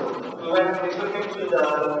 we took him to the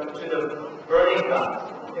burning ground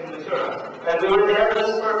in Mathura. And we were there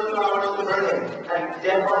just for 2 hours to burn him. And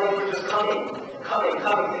dead bodies were just coming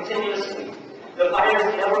continuously. The fires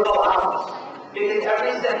never go out. Because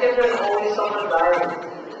every second there's always someone dying.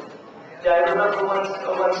 I remember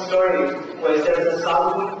one story where there was a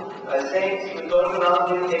sadhu, a saint, he would go to the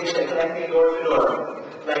mountain, collecting door to door.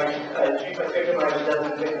 Like Chief Inspector Maharaj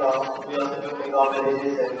doesn't pick off, we also do pick off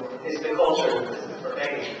villages, and it's the culture, this is for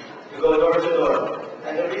begging. You go door to door.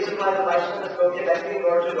 And the reason why the Vaishnavas go collecting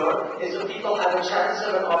door to door is so people have a chance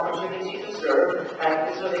and an opportunity to serve,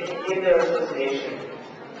 and so they can give their association.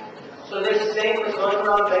 So this saint was going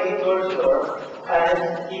around begging door to door,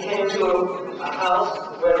 and he came to a house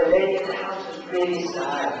where the lady in the house was really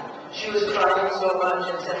sad. She was crying so much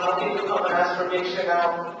and said, "How can you come and ask for Bhiksha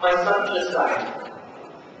now? My son just died."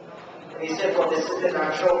 And he said, "Well, this is the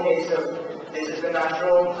natural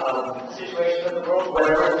situation of the world.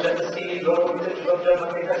 Whatever is just a seed,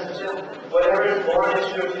 whatever is born is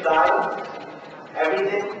sure to die.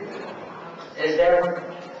 Everything is there."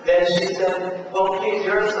 Then she said, "Well, please,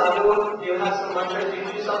 you're a sadhu, you have some mantras, you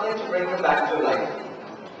do something to bring him back to life."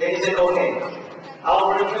 Then he said, "Okay,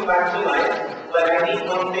 I'll bring him back to life, but I need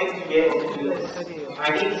one thing to be able to do this. I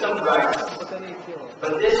need some rice.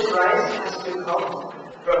 But this rice has to come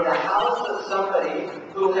from the house of somebody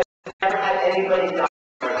who has never had anybody die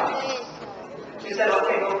in their house." She said,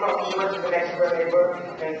 "Okay, no problem." She went to the next door neighbor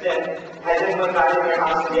and said, "Has anyone died in their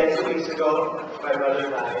house yet 2 weeks ago? My brother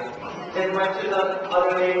died." Then went to the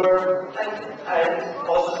other neighbor, and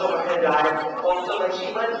also someone had died. Also, when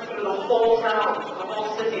she went through the whole town, the whole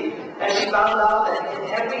city, and she found out that in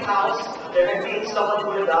every house there had been someone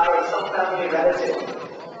who had died, some family relative.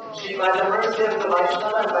 She, by the mercy of the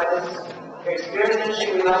Vaishnava and by this experience,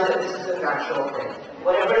 she realized that this is a natural thing.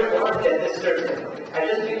 Whatever is born, death is certain. And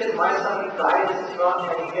just because my son died, this is not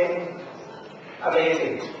anything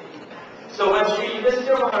amazing. So when Sri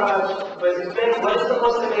Yudhishthira Maharaj was explaining what is the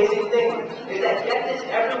most amazing thing, is that death is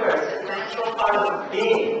everywhere. It's a natural part of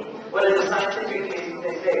being. What is the scientific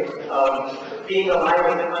they say? Being alive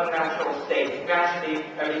is an unnatural state. Naturally,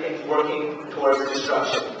 everything's working towards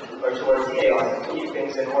destruction or towards chaos. To keep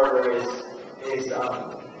things in order is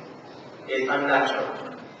unnatural.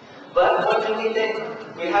 But what do we think?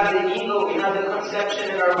 We have the ego, we have the conception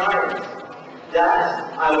in our minds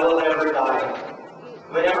that I will never die.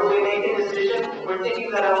 Whenever we make a decision, we're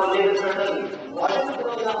thinking that I will live eternally. What if we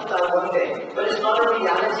will not die one day? But it's not a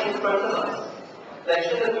reality in front of us. Like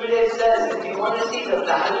Srila Gurudev says, if you want to see the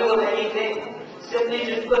value of anything, simply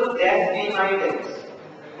just put death behind it.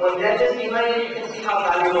 When death is behind it, you can see how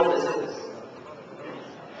valuable this is.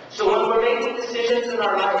 So when we're making decisions in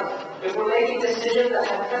our life, if we're making decisions that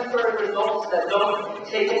have temporary results that don't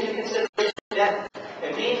take into consideration death,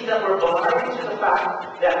 it means that we're blind to the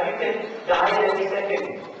fact that you can die at any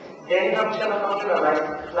second.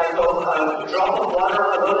 Like a drop of water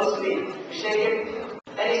on a lotus leaf. You shake it,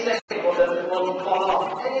 any second will fall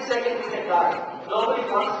off. Any second we can die. Nobody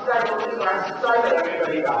wants to die, nobody wants to die, but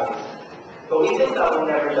everybody dies. But we think that we'll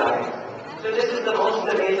never die. So this is the most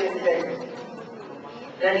amazing thing.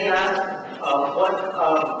 Then he asked,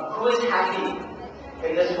 who is happy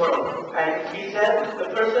in this world? And he said, the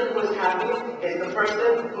person who is happy is the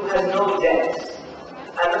person who has no debts.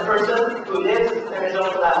 And the person who lives in his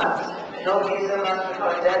own land. No Visa,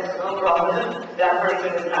 MasterCard debts, no problem. That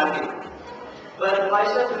person is happy. But the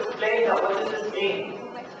Vaishnavas explained that what does this mean?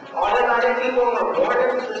 Automatically when we're born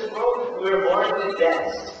into this world, we're born with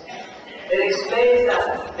debts. It explains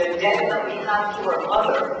that the debt that we have to our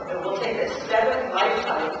mother, it will take us 7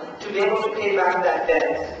 lifetimes to be able to pay back that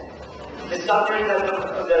debt. The suffering that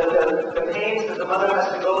the pains that the mother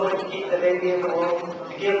has to go through to keep the baby in the womb,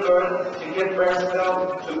 to give birth, to give breast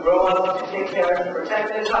milk, to grow up, to take care, to protect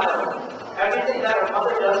the child. Everything that our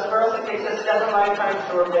mother does for us, it takes us 7 lifetimes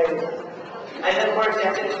to repay. And then we're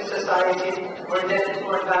indebted to society, we're indebted to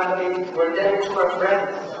our family, we're indebted to our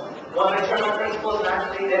friends. One eternal principle,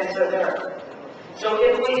 naturally debts are there. So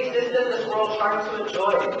if we exist in this world trying to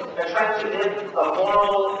enjoy and trying to live a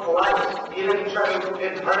moral life, even trying to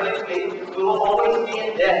live perfectly, we will always be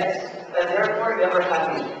in debt and therefore never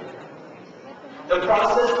happy. The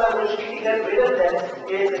process by which we can get rid of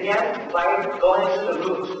debt is again by going to the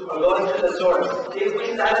root or going to the source. If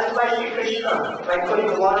we satisfy Shri Krishna by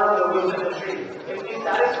putting water on the root of the tree, if we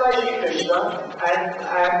satisfy Shri Krishna and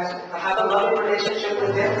have a loving relationship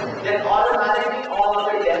with him, then automatically all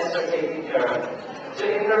other debts are taken care of. So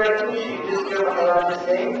indirectly, Shri Maharaj is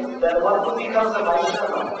saying that one who becomes a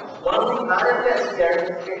Vaishnava, one who manifests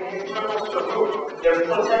their internal Swarup, their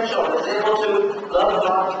potential, is able to love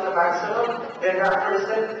God to the maximum, then that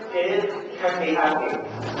person can be happy.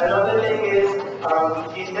 Another thing is,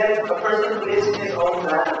 he said a person who lives in his own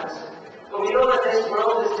lands. But we know that this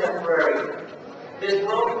world is temporary. This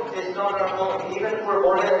world is not our home, even if we're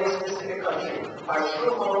born in a specific country. Our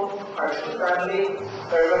true home, our true family,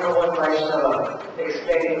 I remember one Vaishnava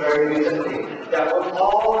explaining very recently that we're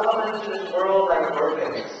all come into this world like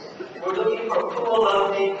orphans. We're looking for who will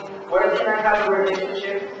love me, where can I have a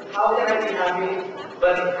relationship, how can I be happy,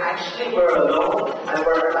 but actually we're alone and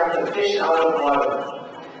we're like a fish out of water.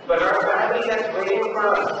 But our family that's waiting for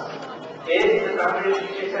us is the family of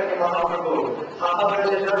Shri Chaitanya Mahaprabhu.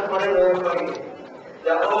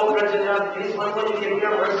 That, oh Brajana, please one will you give me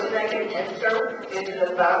your mercy I can enter into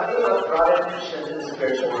the family of Radha and Krishna in the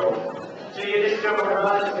spiritual world. So Yudhishthira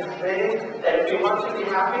Maharaj is explaining that if we want to be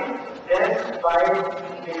happy, then by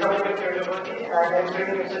becoming a PureBhakti and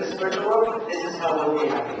entering into the spiritual world, this is how we'll be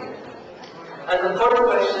happy. And the third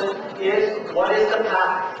question is, what is the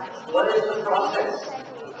path? What is the process?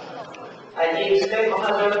 And he explained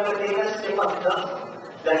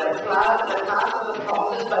that the path of the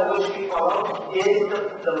process by which we follow is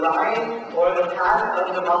the line or the path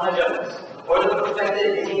of the Mahajans, or the perfected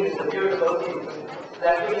beings, the pure devotees.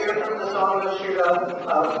 That we hear from the song of Srila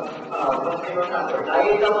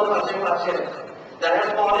Bhakti that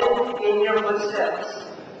have fallen in your footsteps.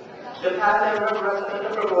 The path, I remember Rasana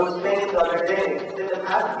Prabhu explained the other day, that the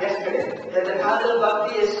path yesterday, that the path of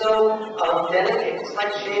Bhakti is so delicate, it's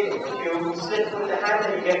like shaving. If you slip with the hand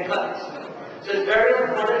and you get cut. So it's very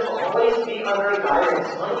important to always be under guidance.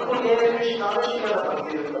 Only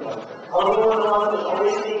one is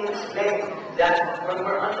always being explained that when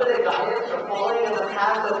we're under the guidance or following in the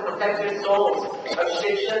path of protected souls, of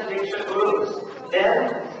Shiksha, Diksha Gurus, then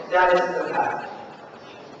that is the path.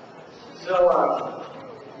 So,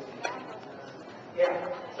 yeah,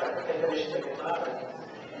 sorry, I can finish the talk.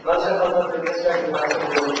 Once I come up to this second, I can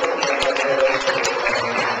do it.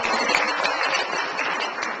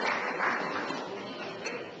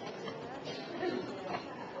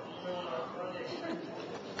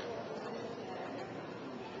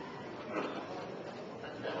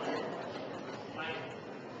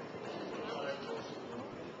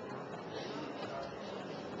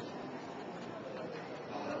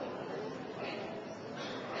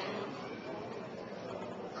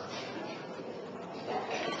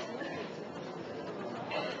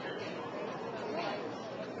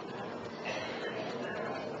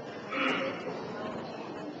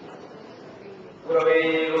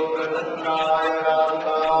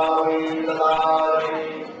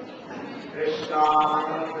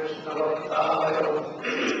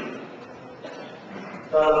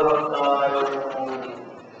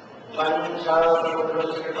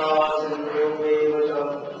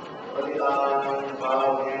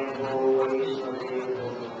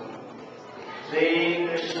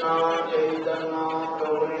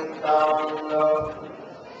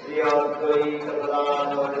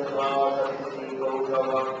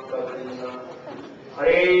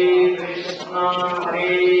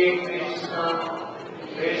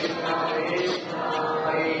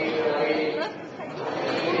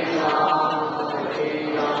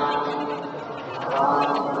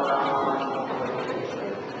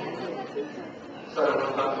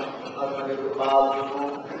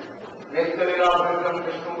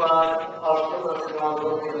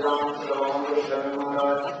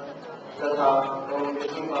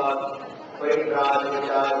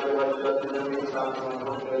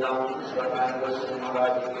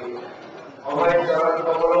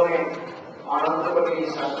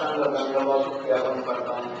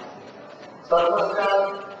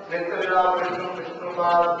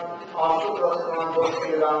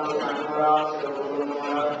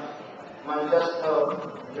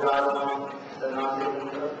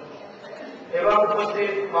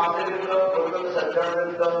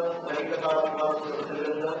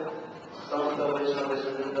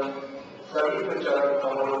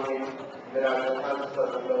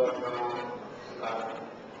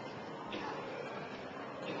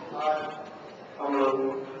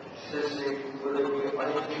 लोग श्री गुरुदेव के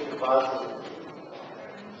अनेक के पास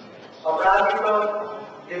अपराधी पर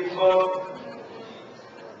इसको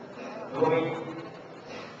भूमि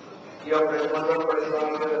या ब्रह्मंड परिश्रम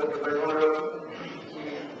की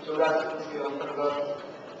 84 के अंतर्गत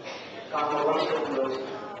काम से हम लोग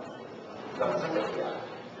दर्शन किया।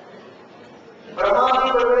 ब्रह्मा की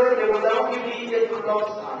बड़े देवताओं के बीच एक दुर्लभ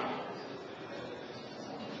स्थान है,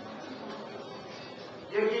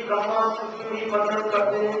 क्योंकि ब्रह्मा सृष्टि ही वर्णन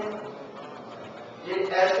करते हैं। ये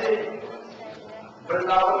ऐसे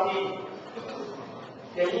वृंदावन की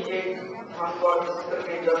यही एक स्थान पर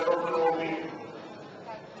करके 10 लोगों की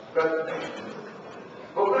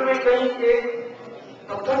गोकुल में कहीं एक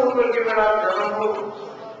पत्थर होकर के मेरा जन्म हो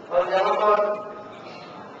और जहाँ पर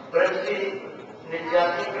ब्रज की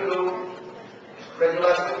निर्याती के लोग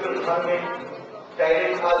ब्रजवासियों के घर में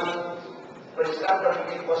टॉयलेट आदि परिष्कार करने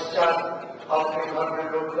के पश्चात अपने घर में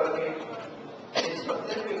लौट करके इस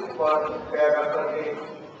पत्थर के ऊपर पैर रख करके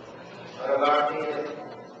रगड़ते हैं,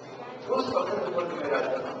 उस पत्थर के ऊपर मेरा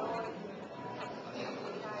जन्म।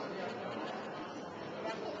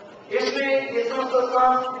 इसलिए ये समस्या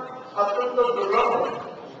अत्यंत दुर्लभ है।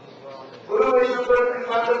 गुरु वैष्णव पर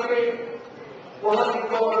कृपा करके वह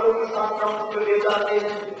दिग्गजों के साथ प्राप्त ले जाते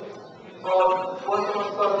हैं और वो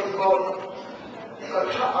समस्या को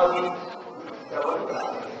कक्षा आदि श्रवण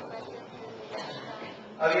कराते हैं।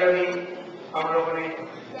 अभी हम लोगों ने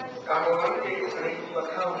कामोवन के अनेक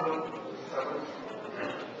कथा हम लोग श्रवण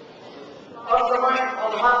और समय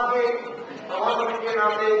अभाव के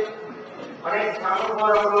नाते अनेक स्थानों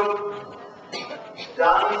पर हम लोग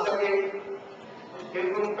जा नहीं सके,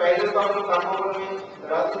 क्योंकि पहले तो हम लोग कामोवन में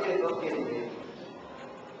रहते थे 2-3 दिन।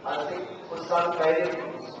 आज से कुछ साल पहले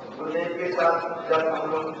गुरुदेव के साथ जब हम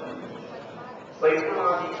लोग परिक्रमा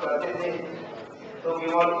आदि करते थे तो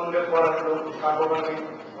विमल कुंड पर हम लोग कामोवन में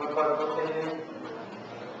उन पर होते थे,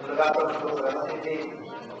 लगातार हम लोग रहते थे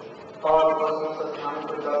और स्थानों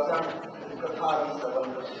पर दर्शन कथा आदि श्रवण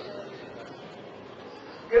करते।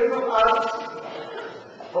 किंतु आज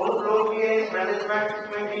बहुत लोग ये मैनेजमेंट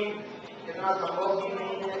में भी इतना संभव ही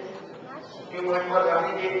नहीं है कि वहीं पर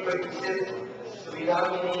जाने की कोई विशेष सुविधा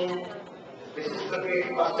भी नहीं है। विशेष करके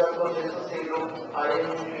पाश्चात्य देशों से लोग आए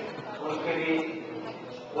हैं, उनके लिए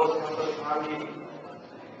वो संस्थान भी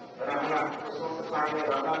रहना, संस्थान में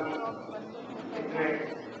रहना भी इतने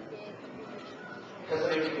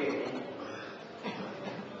फैसिलिटी नहीं।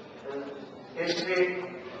 इसलिए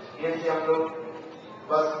ये से हम लोग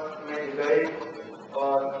बस में गए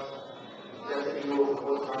और जैसे कि वो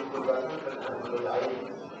स्थान को दर्शन करते हम लोग आए।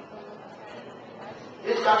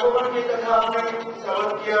 इस काकोवन की कथा हमने श्रवण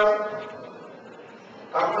किया,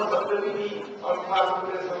 काकोवन सप्तमी अर्थात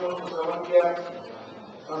पूरे समूह को श्रवण किया।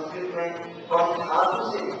 संस्कृत में कम धातु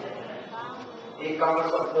से एक कामन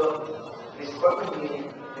शब्द निष्पन्न हुए।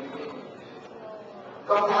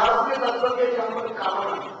 कम धातु के तत्व के जन्म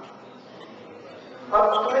कामना और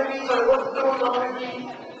अपने भी सर्वोत्तम समय की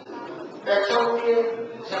व्याख्या होती है,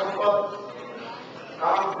 जहाँ पर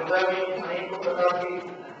काम हृदय में अनेकों प्रकार की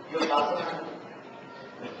जो वासना है,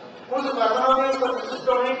 उस वासना में सर्वश्रेष्ठ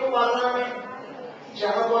अनेकों वासना में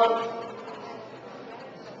जहाँ पर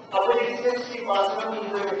अपने की वासना भी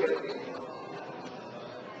हृदय में चलती है,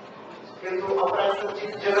 किंतु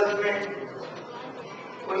अपराधिक जगत में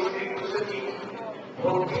कोई स्त्री पुरुष की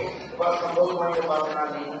भोग की संभव होने वासना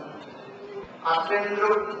नहीं। आत्मेन्द्र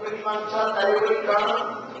प्रतिमांसा कार्य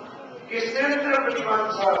कारण स्त्रीन्द्र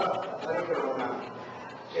प्रतिमांसा हरि होना।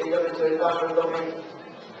 चैतन्य चरितामृत में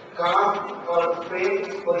काम और प्रेम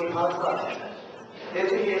की परिभाषा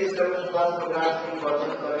देते हुए इस ग्रंथ की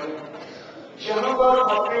वर्णन करें, जहाँ पर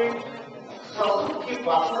अपने ससुर की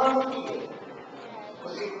वासना होती है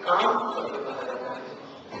उसे काम शब्द कहा जाता है,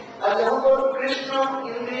 और जहाँ पर कृष्ण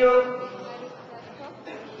इंद्रिय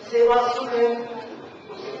सेवा सुख है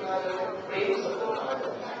उसे कहा जाता है प्रेम शब्द कहा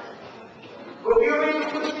जाता है। गोपियों में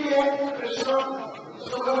कुछ भी है कृष्ण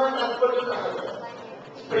सुखमय तात्पर्य कहा जाता है।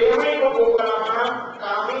 प्रेमी को गोपराना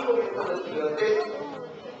कामी को वित्त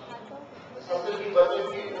शब्द की वचन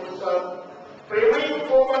के अनुसार प्रेमी को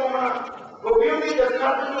गोपराना गोपियों के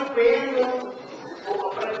यथार्थ जो प्रेम है वो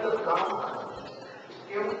अपने तक काम करता है।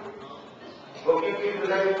 क्यों? गोपियों के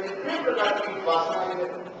हृदय में कितने प्रकार की वासनाएं है,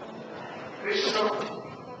 कृष्ण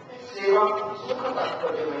सेवा सुख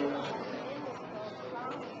तात्पर्य में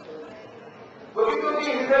गोपियों के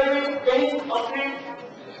हृदय में कहीं अपने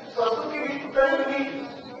ससुर की भी तरह की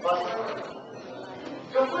वासना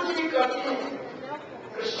जो कुछ भी करते हैं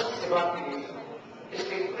कृष्ण सेवा के लिए,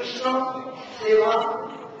 इसलिए कृष्ण सेवा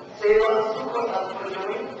सुख तात्पर्य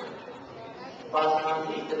में वासना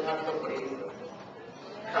ही यथार्थ पड़ेगी।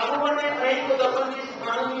 कामोवन में अनेक दर्शन की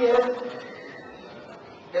स्थान भी है,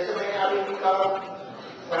 कारण,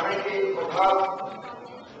 समय के अभाव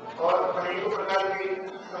और अनेकों प्रकार की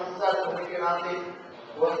समस्या होने के नाते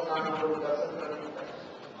वह स्थान हम लोग दर्शन कर नहीं पाए।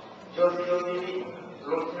 ज्योति ज्योति भी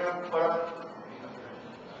रोकना पड़ा।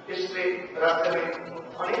 इसलिए रास्ते में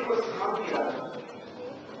अनेकों स्थान भी आए।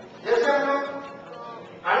 जैसे हम लोग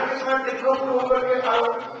आने के समय दिग्गज होकर के आए,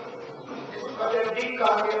 डीप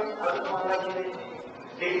कहा गया आज महाराज जी ने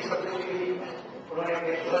डेली शब्द के लिए उन्होंने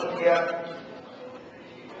नेतृत्व किया।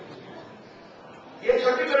 ये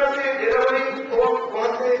छत्तीसगढ़ से डेराबड़ी कौन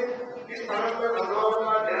से इस स्थान पर भगवान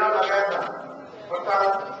का डेरा लगाया था,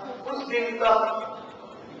 अर्थात उस दिन तक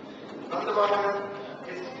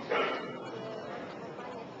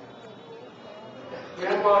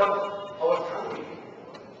यहाँ पर अवस्थान हुई।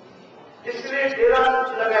 इसलिए डेरा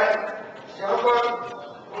लगाया जहाँ पर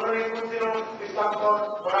उन्होंने कुछ दिनों इस स्थान पर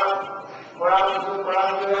बड़ा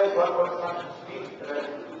जो है बहुत बड़ा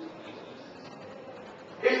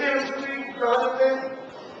इसलिए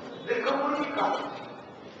दीर्घपुर की कहा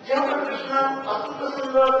जहाँ पर कृष्ण अत्यंत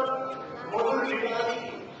सुंदर मधुर लीला की,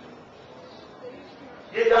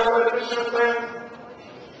 ये जहाँ पर कृष्ण स्वयं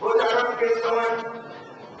भोजन के समय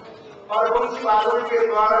और उनकी बातों के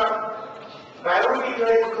द्वारा गायों की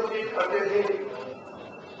गए प्रस्तुत करते थे।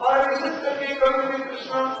 और विशेष करके कभी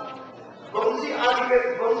कृष्ण वंशी आदि के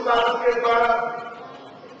वंशवादों के द्वारा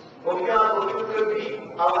गोपियां गोपियों भी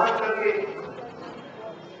आह्वान करके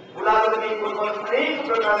बुला करके अनेक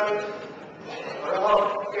प्रकार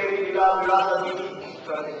के लीला विलास आदि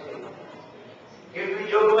करते थे। किंतु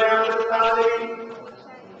योग देवी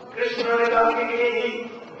कृष्ण ने कहा के लिए ही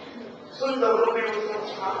सुंदर रूप में उसको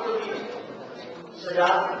सजा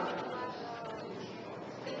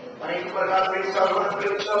अनेक प्रकार के सर्वन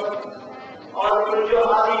और जो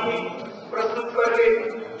आदि भी प्रस्तुत करके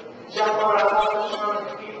जहाँ पर राधा कृष्ण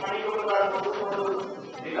की अनेकों प्रकार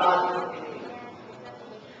विकास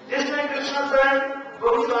जिसमें कृष्ण स्वयं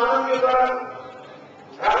गोपिकानंद के द्वारा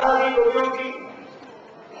राधा जी गोपियों की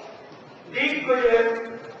दीप को जो है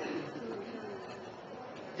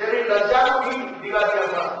जब लज्जा को भी दिखा दिया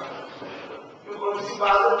था, क्योंकि उनकी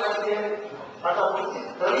बातों कैसी है अर्थात उनकी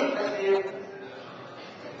ध्वनि कैसी है।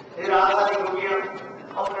 ये राधा जी गोपियां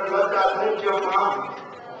अपने लज्जा धैर्य मान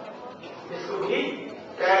इसको भी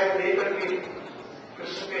त्याग देकर के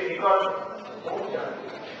कृष्ण के निकट पहुंच जाते,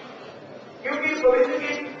 क्योंकि पवित्र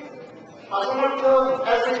की असमर्थ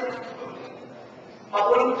ऐसे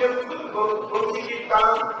अपन जब तुलसी की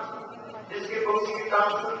तान जिसके तुलसी की तान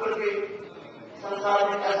सुन करके संसार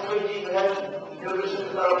में ऐसी कोई चीज है जो कृष्ण की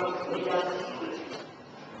तरफ नहीं जा सकती।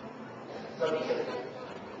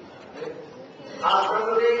 आज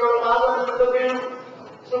प्रभुदेव और पावन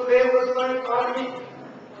सुखदेव गोस्वामी पाणी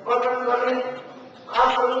वर्णन कर रहे हैं। आज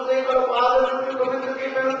प्रभुदेव और पावन पवित्र की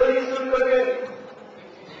दली सुन करके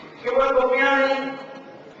केवल गोपियां नहीं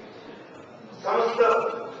समस्त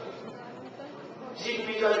जीव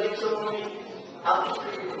विचार जीव में आप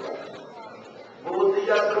बोध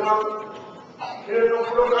क्रम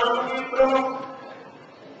हिरण्योपलोकात्मकी क्रम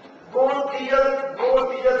बोध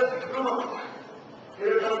क्रम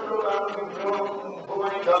हिरण्योपलोकात्मकी क्रम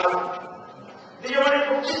भगवान गान दिजमाने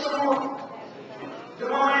पक्षी समूह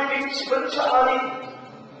दिमाने पक्षी बच्चा आदि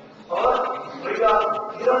और मृगा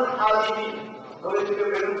हिरण आदि भी गोविंद के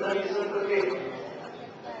विरुद्ध नहीं सुन करके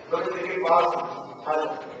गोविंद के पास आए।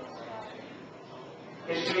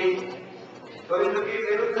 इसलिए गोविंद के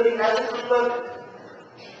विरुद्ध नहीं ऐसे सुंदर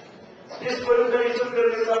जिस विरुद्ध नहीं सुन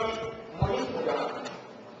करके सभी मोहित हो जाता,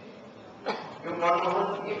 जो मनमोहन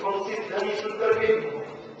की पंक्ति ध्वनि सुन करके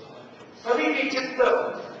सभी की चित्त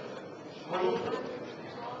मोहित।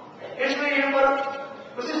 इसलिए यहाँ पर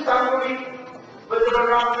उसी स्थान को भी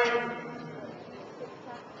वज्रनाम ने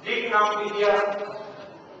दीप नाम भी दिया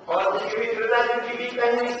और उसके भी त्रिदाजी की भी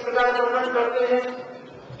कहीं इस प्रकार वर्णन करते हैं।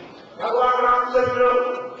 भगवान रामचंद्र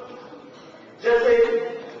जैसे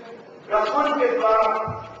लक्ष्मण के द्वारा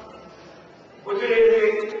गुजरे हुए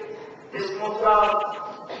इस मथुरा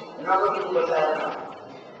नगर को बताया था,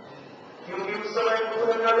 क्योंकि उस समय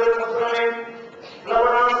नगर मथुरा में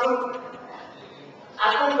लवणासुर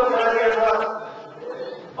आतंक फैला गया था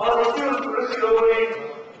और इसी ऋषि लोगों ने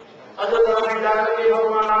अयोध्या में जाकर के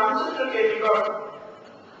भगवान रामचंद्र के निकट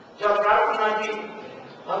जब प्रार्थना की,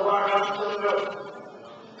 भगवान रामचंद्र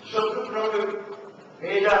शत्रुघ्न को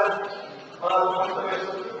भेजा और अंत में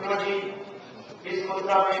शत्रुघ्न जी इस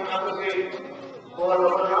मथुरा में आकर के और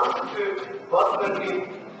राम से बात करके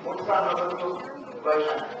मथुरा नगर को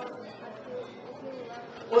बैठाया।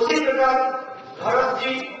 उसी प्रकार भरत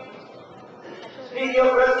जी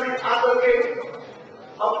व्रत में आकर के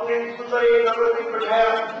अपने सुंदर नगर में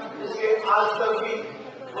बैठाया, जिसके आज तक भी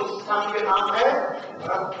उस स्थान के नाम है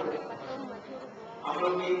भरतपुर। हम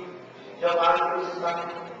लोग भी जब आज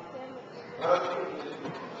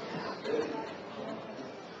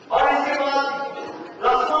और इसके बाद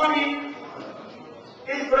लक्ष्मण भी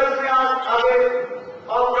इस ब्रज में आगे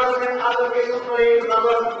और ब्रज में आकर के सुंदर एक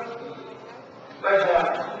नगर बैठ गया,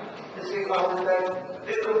 जिसके कारण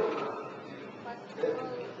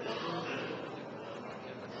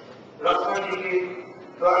लक्ष्मण जी के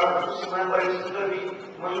द्वारा उस समय बड़ी सुंदर भी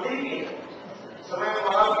मंदिर भी है। समय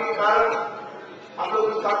अभाव के कारण हम लोग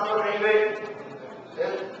उस स्थान पर नहीं गए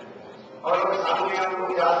और साधु में हम लोग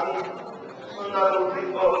जाते हैं। सुंदर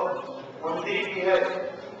मंदिर भी है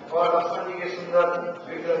और लक्ष्मण जी के सुंदर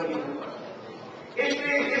विग्रह भी है।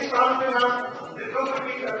 इसलिए इस स्थान पे नाम त्रिलोक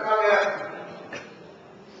भी रखा गया है।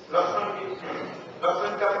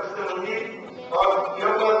 लक्ष्मण का प्रसिद्ध मंदिर और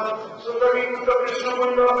यहाँ पर सुंदर भी कृष्ण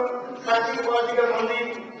कुंड, साक्षी उपाधि का मंदिर,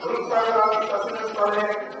 रूपसागर आदि दर्शन स्थल है,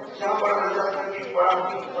 जहाँ पर हरिदास की बड़ा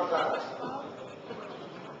होता है।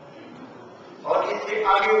 और इससे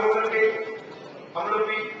आगे होकर के हम लोग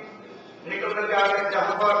भी निकल करके आ गए,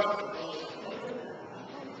 जहाँ पर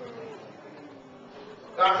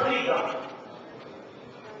काठरी का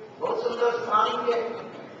बहुत सुंदर स्थान है।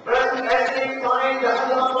 प्रश्न ऐसे स्थान जहाँ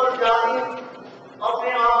जहाँ पर जाए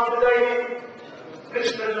अपने आप हृदय में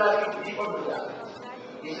कृष्ण लीला की दीपक हो जाए।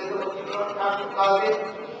 इसे तो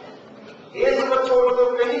ये सब छोड़ तो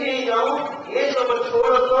कहीं नहीं जाऊं, ये सब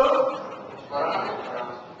छोड़ तो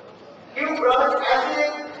क्यों ब्रज ऐसे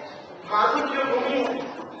माधुर्य भूमि है,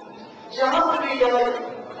 जहां पर भी जाए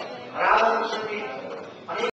राधा कृष्ण की